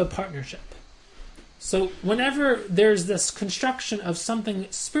sides of a partnership. So whenever there's this construction of something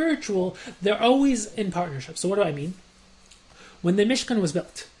spiritual, they're always in partnership. So what do I mean? When the Mishkan was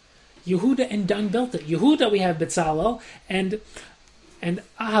built, Yehuda and Dan built it. Yehuda, we have Betzalel, and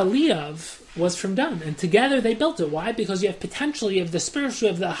Ahaliav was from Dan, and together they built it. Why? Because you have the spiritual, you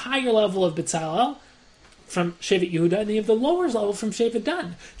have the higher level of Betzalel from Shevet Yehuda, and you have the lower level from Shevet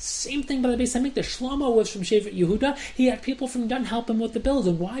Dan. Same thing by the Beis Hamikdash. Shlomo was from Shevet Yehuda. He had people from Dan help him with the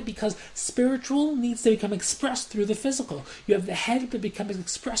building. Why? Because spiritual needs to become expressed through the physical. You have the head, but becomes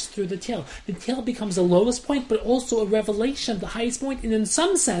expressed through the tail. The tail becomes the lowest point, but also a revelation of the highest point, and in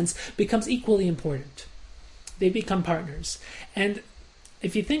some sense becomes equally important. They become partners. And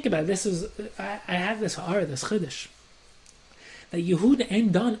if you think about it, I have this chiddush, that Yehuda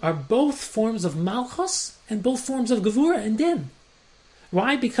and Dan are both forms of Malchus and both forms of Gevura and Din.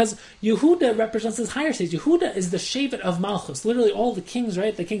 Why? Because Yehuda represents this higher stage. Yehuda is the Shevet of Malchus. Literally all the kings,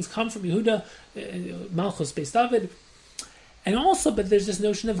 right? The kings come from Yehuda, Malchus, Beis David. And also, but there's this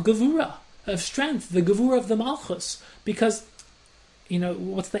notion of Gevura, of strength, the Gevura of the Malchus. Because,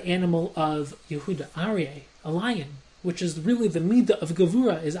 what's the animal of Yehuda? Aryeh, a lion, which is really the midah of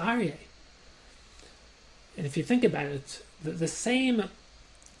Gevura, is Aryeh. And if you think about it, the same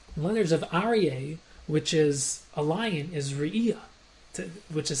letters of Aryeh, which is a lion, is Re'iyah,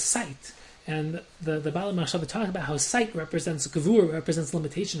 which is sight. And the Bala Machshava talks about how sight represents Gevura, represents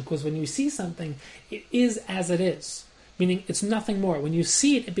limitation, because when you see something, it is as it is. Meaning it's nothing more. When you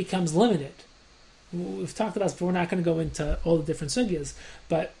see it, it becomes limited. We've talked about this before, we're not going to go into all the different sugyas,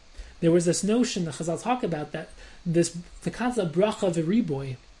 but there was this notion that Chazal talk about, that the concept of bracha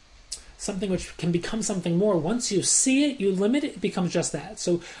v'riboy, something which can become something more. Once you see it, you limit it, it becomes just that.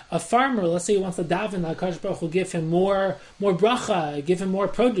 So a farmer, let's say he wants to daven, HaKadosh Baruch Hu give him more bracha, give him more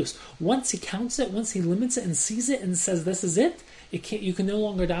produce. Once he counts it, once he limits it and sees it and says this is it, you can no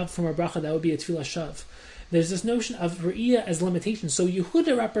longer daven from a bracha. That would be a tefillah shav. There's this notion of re'iyah as limitation. So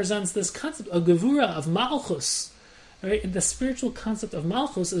Yehuda represents this concept of gevura, of malchus. Right? And the spiritual concept of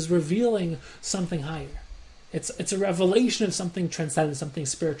malchus is revealing something higher. It's a revelation of something transcendent, something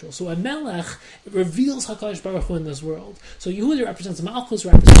spiritual. So a melech reveals HaKadosh Baruch Hu in this world. So Yehuda represents malchus,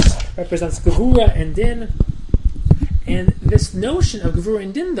 represents gevura and din. And this notion of gevura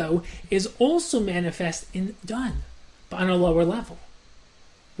and din, though, is also manifest in Dan, but on a lower level.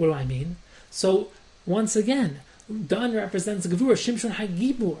 What do I mean? So once again, Dun represents Gevurah, Shimshon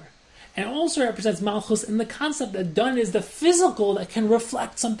HaGibur. And it also represents Malchus in the concept that Dun is the physical that can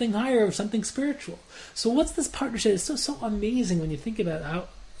reflect something higher, something spiritual. So what's this partnership? It's so amazing when you think about how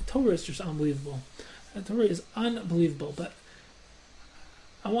Torah is just unbelievable. Torah is unbelievable, but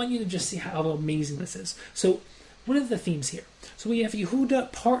I want you to just see how amazing this is. So what are the themes here? So we have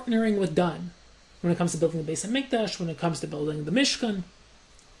Yehuda partnering with Dun when it comes to building the Beis HaMikdash, when it comes to building the Mishkan.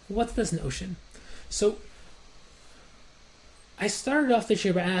 What's this notion? So I started off this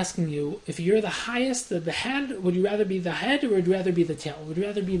year by asking you, if you're the highest, the head, would you rather be the head or would you rather be the tail? Would you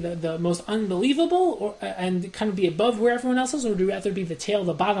rather be the most unbelievable and kind of be above where everyone else is, or would you rather be the tail,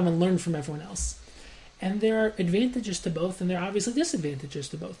 the bottom, and learn from everyone else? And there are advantages to both, and there are obviously disadvantages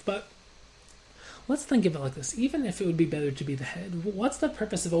to both. But let's think of it like this. Even if it would be better to be the head, what's the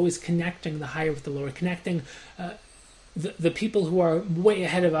purpose of always connecting the higher with the lower, connecting the people who are way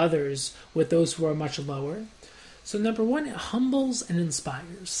ahead of others with those who are much lower? So number one, it humbles and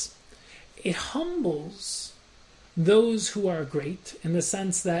inspires. It humbles those who are great in the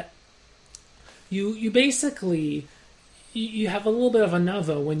sense that you basically you have a little bit of a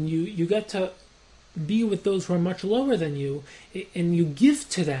nava when you get to be with those who are much lower than you, and you give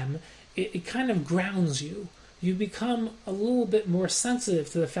to them. It kind of grounds you. You become a little bit more sensitive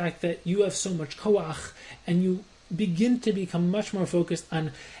to the fact that you have so much koach, and you begin to become much more focused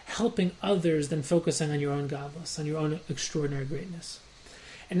on helping others than focusing on your own godless, on your own extraordinary greatness.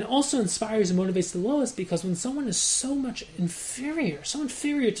 And it also inspires and motivates the lowest, because when someone is so much inferior, so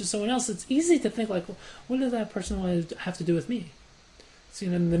inferior to someone else, it's easy to think like, well, what does that person want to have to do with me? So,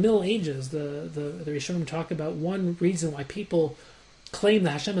 in the Middle Ages, the Rishonim talk about one reason why people claim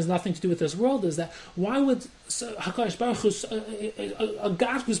that Hashem has nothing to do with this world is that why would HaKadosh Baruch Hu, a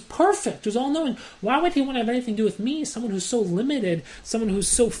God who's perfect, who's all-knowing, why would he want to have anything to do with me, someone who's so limited, someone who's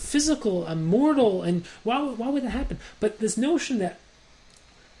so physical and mortal, and why would that happen? But this notion that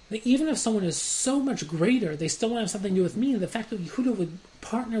even if someone is so much greater, they still want to have something to do with me, and the fact that Yehuda would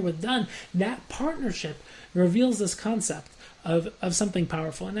partner with Dan, that partnership reveals this concept of something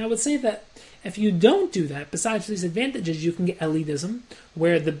powerful. And I would say that if you don't do that, besides these advantages, you can get elitism,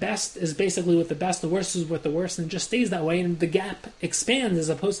 where the best is basically with the best, the worst is with the worst, and it just stays that way, and the gap expands as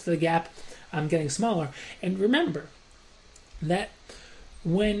opposed to the gap getting smaller. And remember that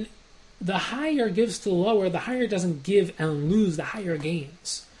when the higher gives to the lower, the higher doesn't give and lose, the higher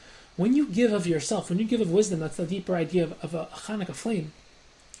gains. When you give of yourself, when you give of wisdom, that's the deeper idea of a Hanukkah flame.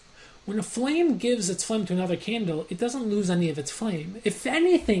 When a flame gives its flame to another candle, it doesn't lose any of its flame. If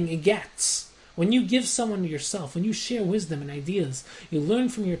anything, it gets. When you give someone yourself, when you share wisdom and ideas, you learn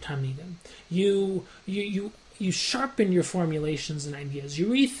from your Talmidim. You sharpen your formulations and ideas. You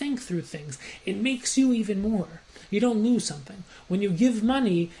rethink through things. It makes you even more. You don't lose something. When you give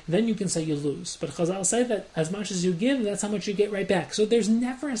money, then you can say you lose. But Chazal say that as much as you give, that's how much you get right back. So there's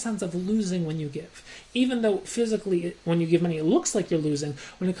never a sense of losing when you give. Even though physically, when you give money, it looks like you're losing,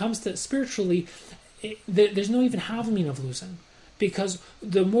 when it comes to spiritually, there's no even havamina of losing. Because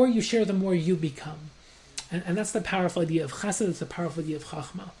the more you share, the more you become. And that's the powerful idea of chesed, it's the powerful idea of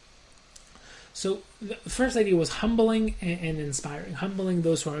chachma. So the first idea was humbling and inspiring. Humbling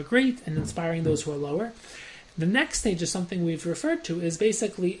those who are great and inspiring those who are lower. The next stage is something we've referred to is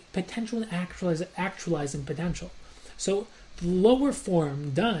basically potential and actualizing potential. So the lower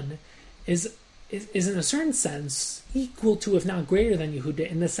form, done, is in a certain sense equal to, if not greater than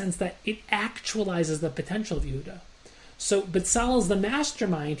Yehuda, in the sense that it actualizes the potential of Yehuda. So Betzalel is the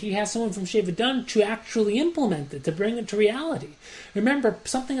mastermind. He has someone from Sheva Dun to actually implement it, to bring it to reality. Remember,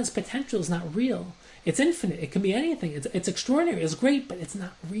 something that's potential is not real. It's infinite. It can be anything. It's extraordinary. It's great, but it's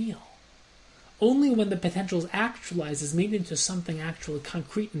not real. Only when the potential is actualized, is made into something actually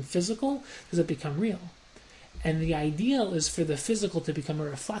concrete and physical, does it become real. And the ideal is for the physical to become a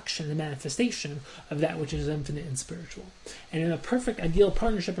reflection, a manifestation of that which is infinite and spiritual. And in a perfect ideal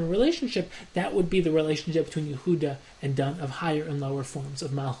partnership and relationship, that would be the relationship between Yehuda and Dun, of higher and lower forms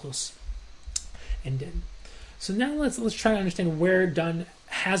of Malchus and Din. So now let's try to understand where Dun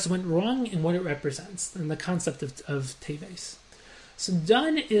has went wrong and what it represents, and the concept of Teves. So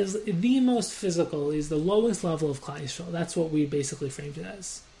Dun is the most physical, is the lowest level of Klal Yisrael. That's what we basically framed it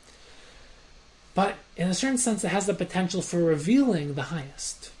as. But in a certain sense, it has the potential for revealing the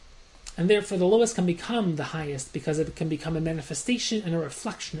highest. And therefore, the lowest can become the highest because it can become a manifestation and a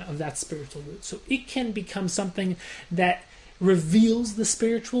reflection of that spiritual root. So it can become something that reveals the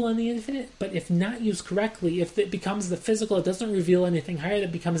spiritual and the infinite, but if not used correctly, if it becomes the physical, it doesn't reveal anything higher,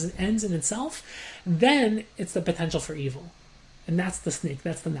 that becomes an ends in itself, then it's the potential for evil. And that's the snake,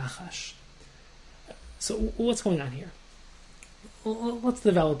 that's the nachash. So what's going on here? let's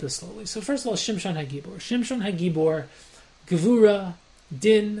develop this slowly. So first of all, Shimshon HaGibor. Shimshon HaGibor, Gevura,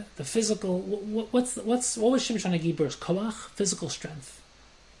 Din, the physical. What was Shimshon HaGibor's koach? Physical strength.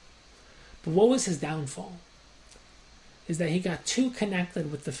 But what was his downfall? Is that he got too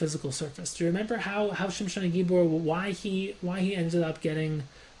connected with the physical surface. Do you remember how Shimshon HaGibor, why he ended up getting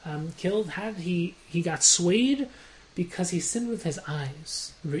killed? He got swayed because he sinned with his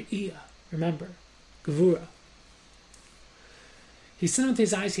eyes. Re'iyah. Remember, Gevura. He sinned with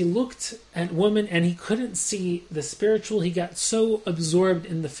his eyes. He looked at women and he couldn't see the spiritual. He got so absorbed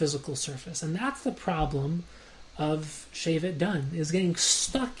in the physical surface, and that's the problem of Shevet Dan, is getting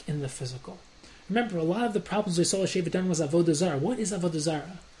stuck in the physical. Remember, a lot of the problems we saw with Shevet Dan was Avodah Zarah. What is Avodah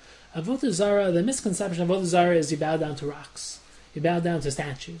Zarah? Avodah Zarah, the misconception of Avodah Zarah is you bow down to rocks. You bow down to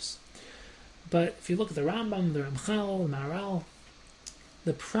statues. But if you look at the Rambam, the Ramchal, the Maharal,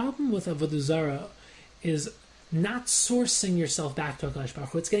 the problem with Avodah Zarah is not sourcing yourself back to HaKadosh Baruch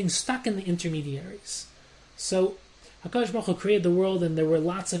Hu. It's getting stuck in the intermediaries. So HaKadosh Baruch Hu created the world, and there were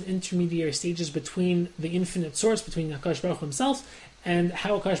lots of intermediary stages between the infinite source, between HaKadosh Baruch Hu himself, and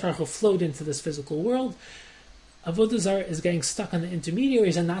how HaKadosh Baruch Hu flowed into this physical world. Avodah Zarah is getting stuck on the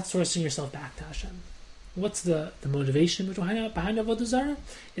intermediaries and not sourcing yourself back to Hashem. What's the motivation behind Avodah Zarah?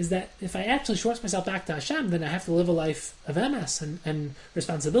 Is that if I actually source myself back to Hashem, then I have to live a life of emes and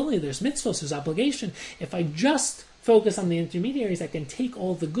responsibility. There's mitzvahs, there's obligation. If I just focus on the intermediaries, I can take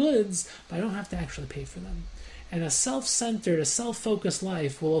all the goods, but I don't have to actually pay for them. And a self-centered, a self-focused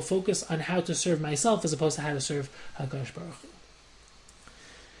life will focus on how to serve myself as opposed to how to serve HaKadosh Baruch Hu.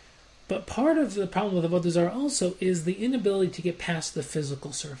 But part of the problem with Avodah Zarah also is the inability to get past the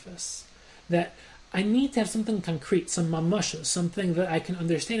physical surface. That I need to have something concrete, some mamasha, something that I can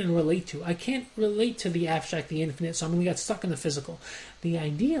understand and relate to. I can't relate to the abstract, the infinite, so I'm going to get stuck in the physical. The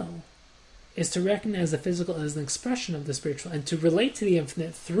ideal is to recognize the physical as an expression of the spiritual and to relate to the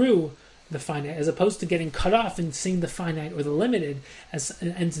infinite through the finite, as opposed to getting cut off and seeing the finite or the limited as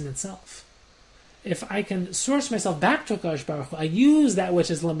an end in itself. If I can source myself back to HaKadosh Baruch Hu, I use that which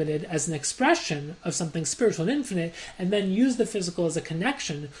is limited as an expression of something spiritual and infinite, and then use the physical as a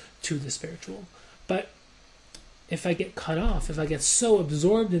connection to the spiritual. But if I get cut off, if I get so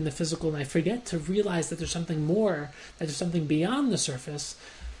absorbed in the physical and I forget to realize that there's something more, that there's something beyond the surface,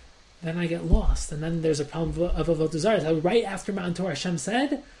 then I get lost. And then there's a problem of Avodah Zarah. So right after Matan Torah, Hashem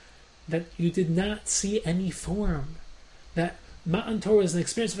said that you did not see any form. That Matan Torah is an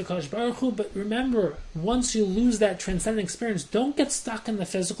experience of HaKadosh Baruch Hu, but remember, once you lose that transcendent experience, don't get stuck in the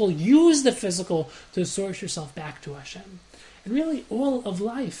physical. Use the physical to source yourself back to Hashem. And really, all of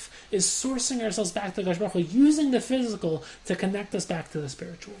life is sourcing ourselves back to HaKadosh Baruch Hu, using the physical to connect us back to the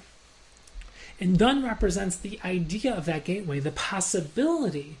spiritual. And Dan represents the idea of that gateway, the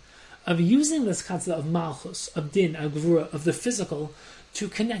possibility of using this concept of malchus, of din, of gevura, of the physical, to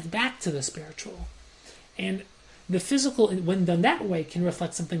connect back to the spiritual. And the physical, when done that way, can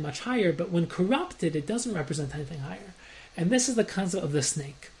reflect something much higher, but when corrupted, it doesn't represent anything higher. And this is the concept of the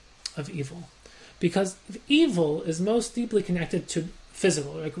snake, of evil. Because evil is most deeply connected to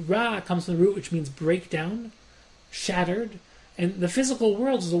physical. Like Ra comes from the root which means break down, shattered. And the physical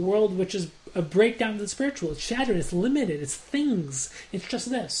world is a world which is a breakdown of the spiritual. It's shattered, it's limited, it's things. It's just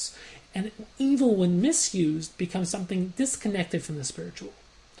this. And evil, when misused, becomes something disconnected from the spiritual.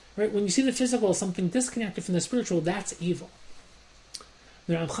 Right? When you see the physical as something disconnected from the spiritual, that's evil.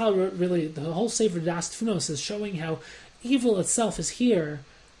 The Ramchal wrote really, the whole Sefer Das Tfunos is showing how evil itself is here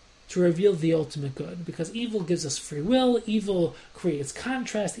to reveal the ultimate good, because evil gives us free will, evil creates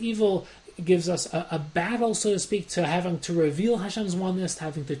contrast, evil gives us a battle, so to speak, to having to reveal Hashem's oneness, to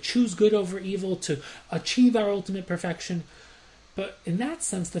having to choose good over evil, to achieve our ultimate perfection. But in that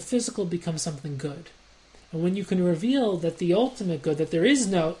sense, the physical becomes something good. And when you can reveal that the ultimate good, that there is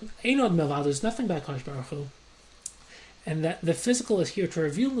no, Einod Milvad, there's nothing but HaKadosh Baruch Hu, and that the physical is here to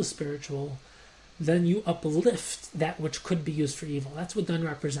reveal the spiritual, then you uplift that which could be used for evil. That's what Dan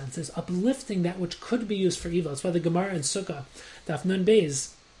represents, is uplifting that which could be used for evil. That's why the Gemara in Sukkah, Daf Nun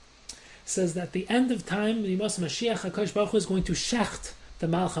Beis, says that at the end of time, the Yemos Mashiach, HaKadosh Baruch Hu is going to shecht the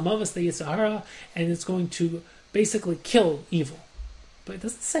Malach HaMavos, the Yetzer Hara, and it's going to basically kill evil. But it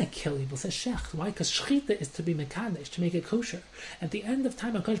doesn't say kill evil, it says shecht. Why? Because shechita is to be mekadesh, to make it kosher. At the end of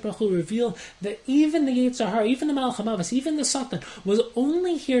time, HaKadosh Baruch Hu will reveal that even the Yetzer Hara, even the Malach HaMavos, even the Satan, was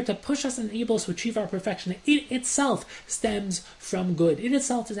only here to push us and enable us to achieve our perfection. It itself stems from good. It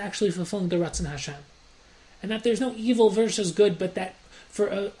itself is actually fulfilling the Ratzon Hashem. And that there's no evil versus good, but that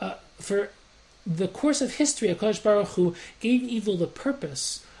for the course of history, HaKadosh Baruch Hu gave evil the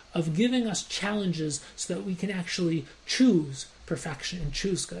purpose of giving us challenges so that we can actually choose perfection and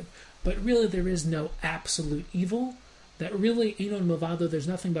choose good. But really there is no absolute evil. that really Einon Movado, there's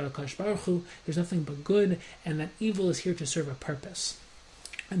nothing but HaKadosh Baruch Hu, there's nothing but good, and that evil is here to serve a purpose.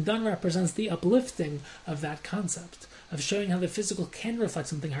 And Dan represents the uplifting of that concept, of showing how the physical can reflect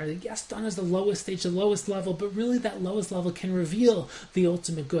something higher. Yes, Dan is the lowest stage, the lowest level, but really that lowest level can reveal the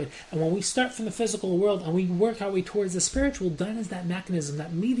ultimate good. And when we start from the physical world and we work our way towards the spiritual, Dan is that mechanism,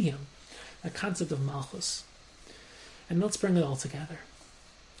 that medium, that concept of Malchus. And let's bring it all together.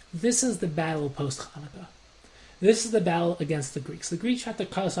 This is the battle post-Hanukkah. This is the battle against the Greeks. The Greeks tried to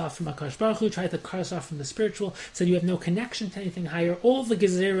cut us off from HaKadosh Baruch Hu, tried to cut us off from the spiritual, said you have no connection to anything higher. All of the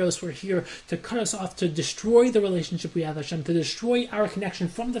Gezeros were here to cut us off, to destroy the relationship we have with Hashem, to destroy our connection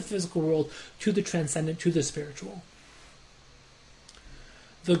from the physical world to the transcendent, to the spiritual.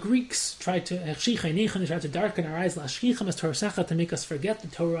 The Greeks tried to darken our eyes, to make us forget the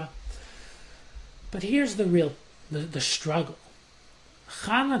Torah. But here's the struggle.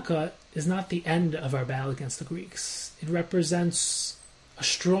 Hanukkah is not the end of our battle against the Greeks. It represents a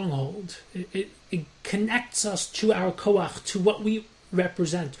stronghold. It connects us to our koach, to what we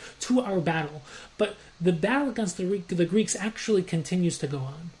represent, to our battle. But the battle against the Greeks actually continues to go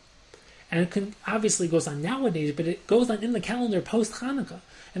on. And it obviously goes on nowadays, but it goes on in the calendar post-Hanukkah.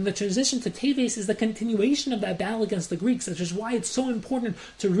 And the transition to Teves is the continuation of that battle against the Greeks, which is why it's so important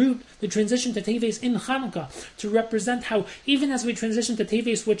to root the transition to Teves in Hanukkah, to represent how, even as we transition to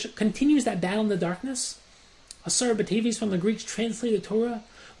Teves, which continues that battle in the darkness, Asar B'Teves from the Greeks translated Torah,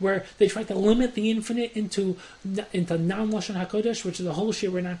 where they try to limit the infinite into non-Lashon HaKodesh, which is a whole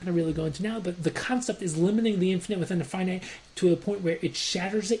shit we're not going to really go into now, but the concept is limiting the infinite within the finite to the point where it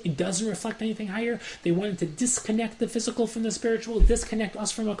shatters it. It doesn't reflect anything higher. They wanted to disconnect the physical from the spiritual, disconnect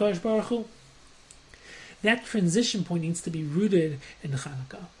us from HaKadosh Baruch Hu. That transition point needs to be rooted in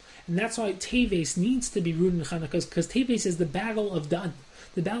Hanukkah. And that's why Teves needs to be rooted in Hanukkah, because Teves is the battle of Dan.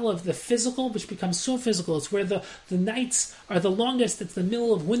 The battle of the physical, which becomes so physical. It's where the nights are the longest. It's the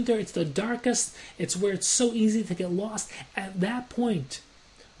middle of winter. It's the darkest. It's where it's so easy to get lost. At that point,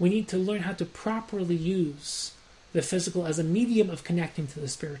 we need to learn how to properly use the physical as a medium of connecting to the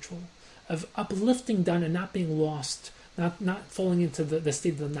spiritual, of uplifting Dan and not being lost, not falling into the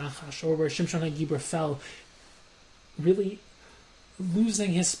state of the Nachash, or where Shimshon HaGibor fell, really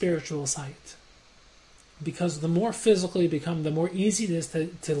losing his spiritual sight. Because the more physical you become, the more easy it is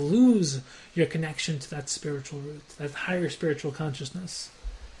to lose your connection to that spiritual root, that higher spiritual consciousness.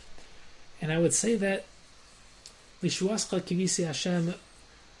 And I would say that Lishuascha Kivisi Hashem,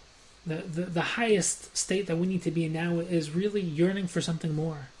 the highest state that we need to be in now is really yearning for something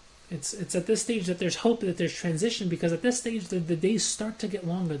more. It's at this stage that there's hope, that there's transition, because at this stage the days start to get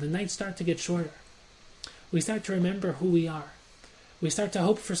longer, the nights start to get shorter. We start to remember who we are. We start to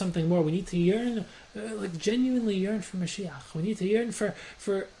hope for something more. We need to yearn, genuinely yearn for Mashiach. We need to yearn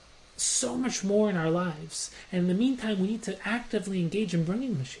for so much more in our lives. And in the meantime, we need to actively engage in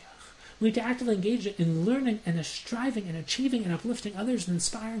bringing Mashiach. We need to actively engage in learning and striving and achieving and uplifting others and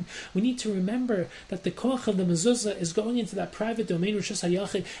inspiring. We need to remember that the koach of the mezuzah is going into that private domain, Rishus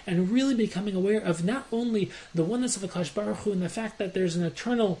HaYachid, and really becoming aware of not only the oneness of HaKadosh Baruch Hu and the fact that there's an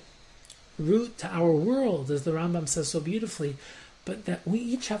eternal root to our world, as the Rambam says so beautifully, but that we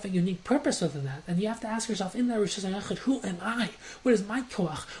each have a unique purpose within that. And you have to ask yourself, in that Rishus HaYachid, who am I? What is my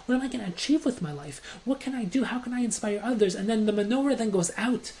koach? What am I going to achieve with my life? What can I do? How can I inspire others? And then the menorah then goes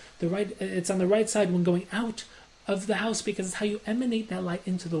out. It's on the right side when going out of the house, because it's how you emanate that light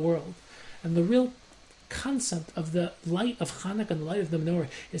into the world. And the real concept of the light of Hanukkah and the light of the menorah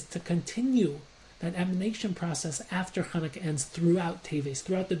is to continue that emanation process after Hanukkah ends throughout Teves,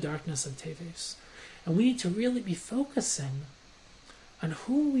 throughout the darkness of Teves. And we need to really be focusing on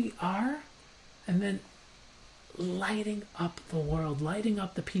who we are, and then lighting up the world, lighting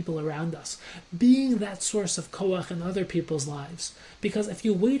up the people around us, being that source of koach in other people's lives. Because if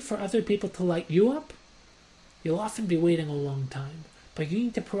you wait for other people to light you up, you'll often be waiting a long time. But you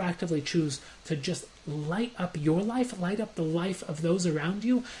need to proactively choose to just light up your life, light up the life of those around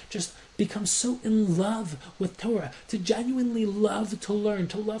you. Just become so in love with Torah, to genuinely love to learn,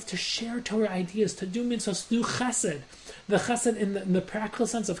 to love to share Torah ideas, to do mitzvahs, to do chesed. The chesed in the practical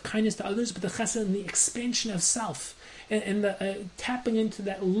sense of kindness to others, but the chesed in the expansion of self, and the tapping into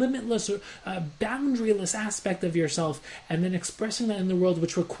that limitless, boundaryless aspect of yourself, and then expressing that in the world,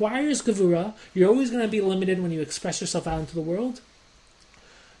 which requires gevura. You're always going to be limited when you express yourself out into the world,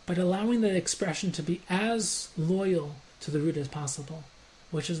 but allowing that expression to be as loyal to the root as possible,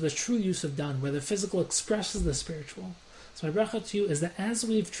 which is the true use of Dan, where the physical expresses the spiritual. So my bracha to you is that as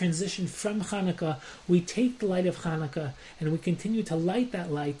we've transitioned from Hanukkah, we take the light of Hanukkah and we continue to light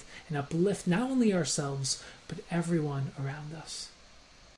that light and uplift not only ourselves, but everyone around us.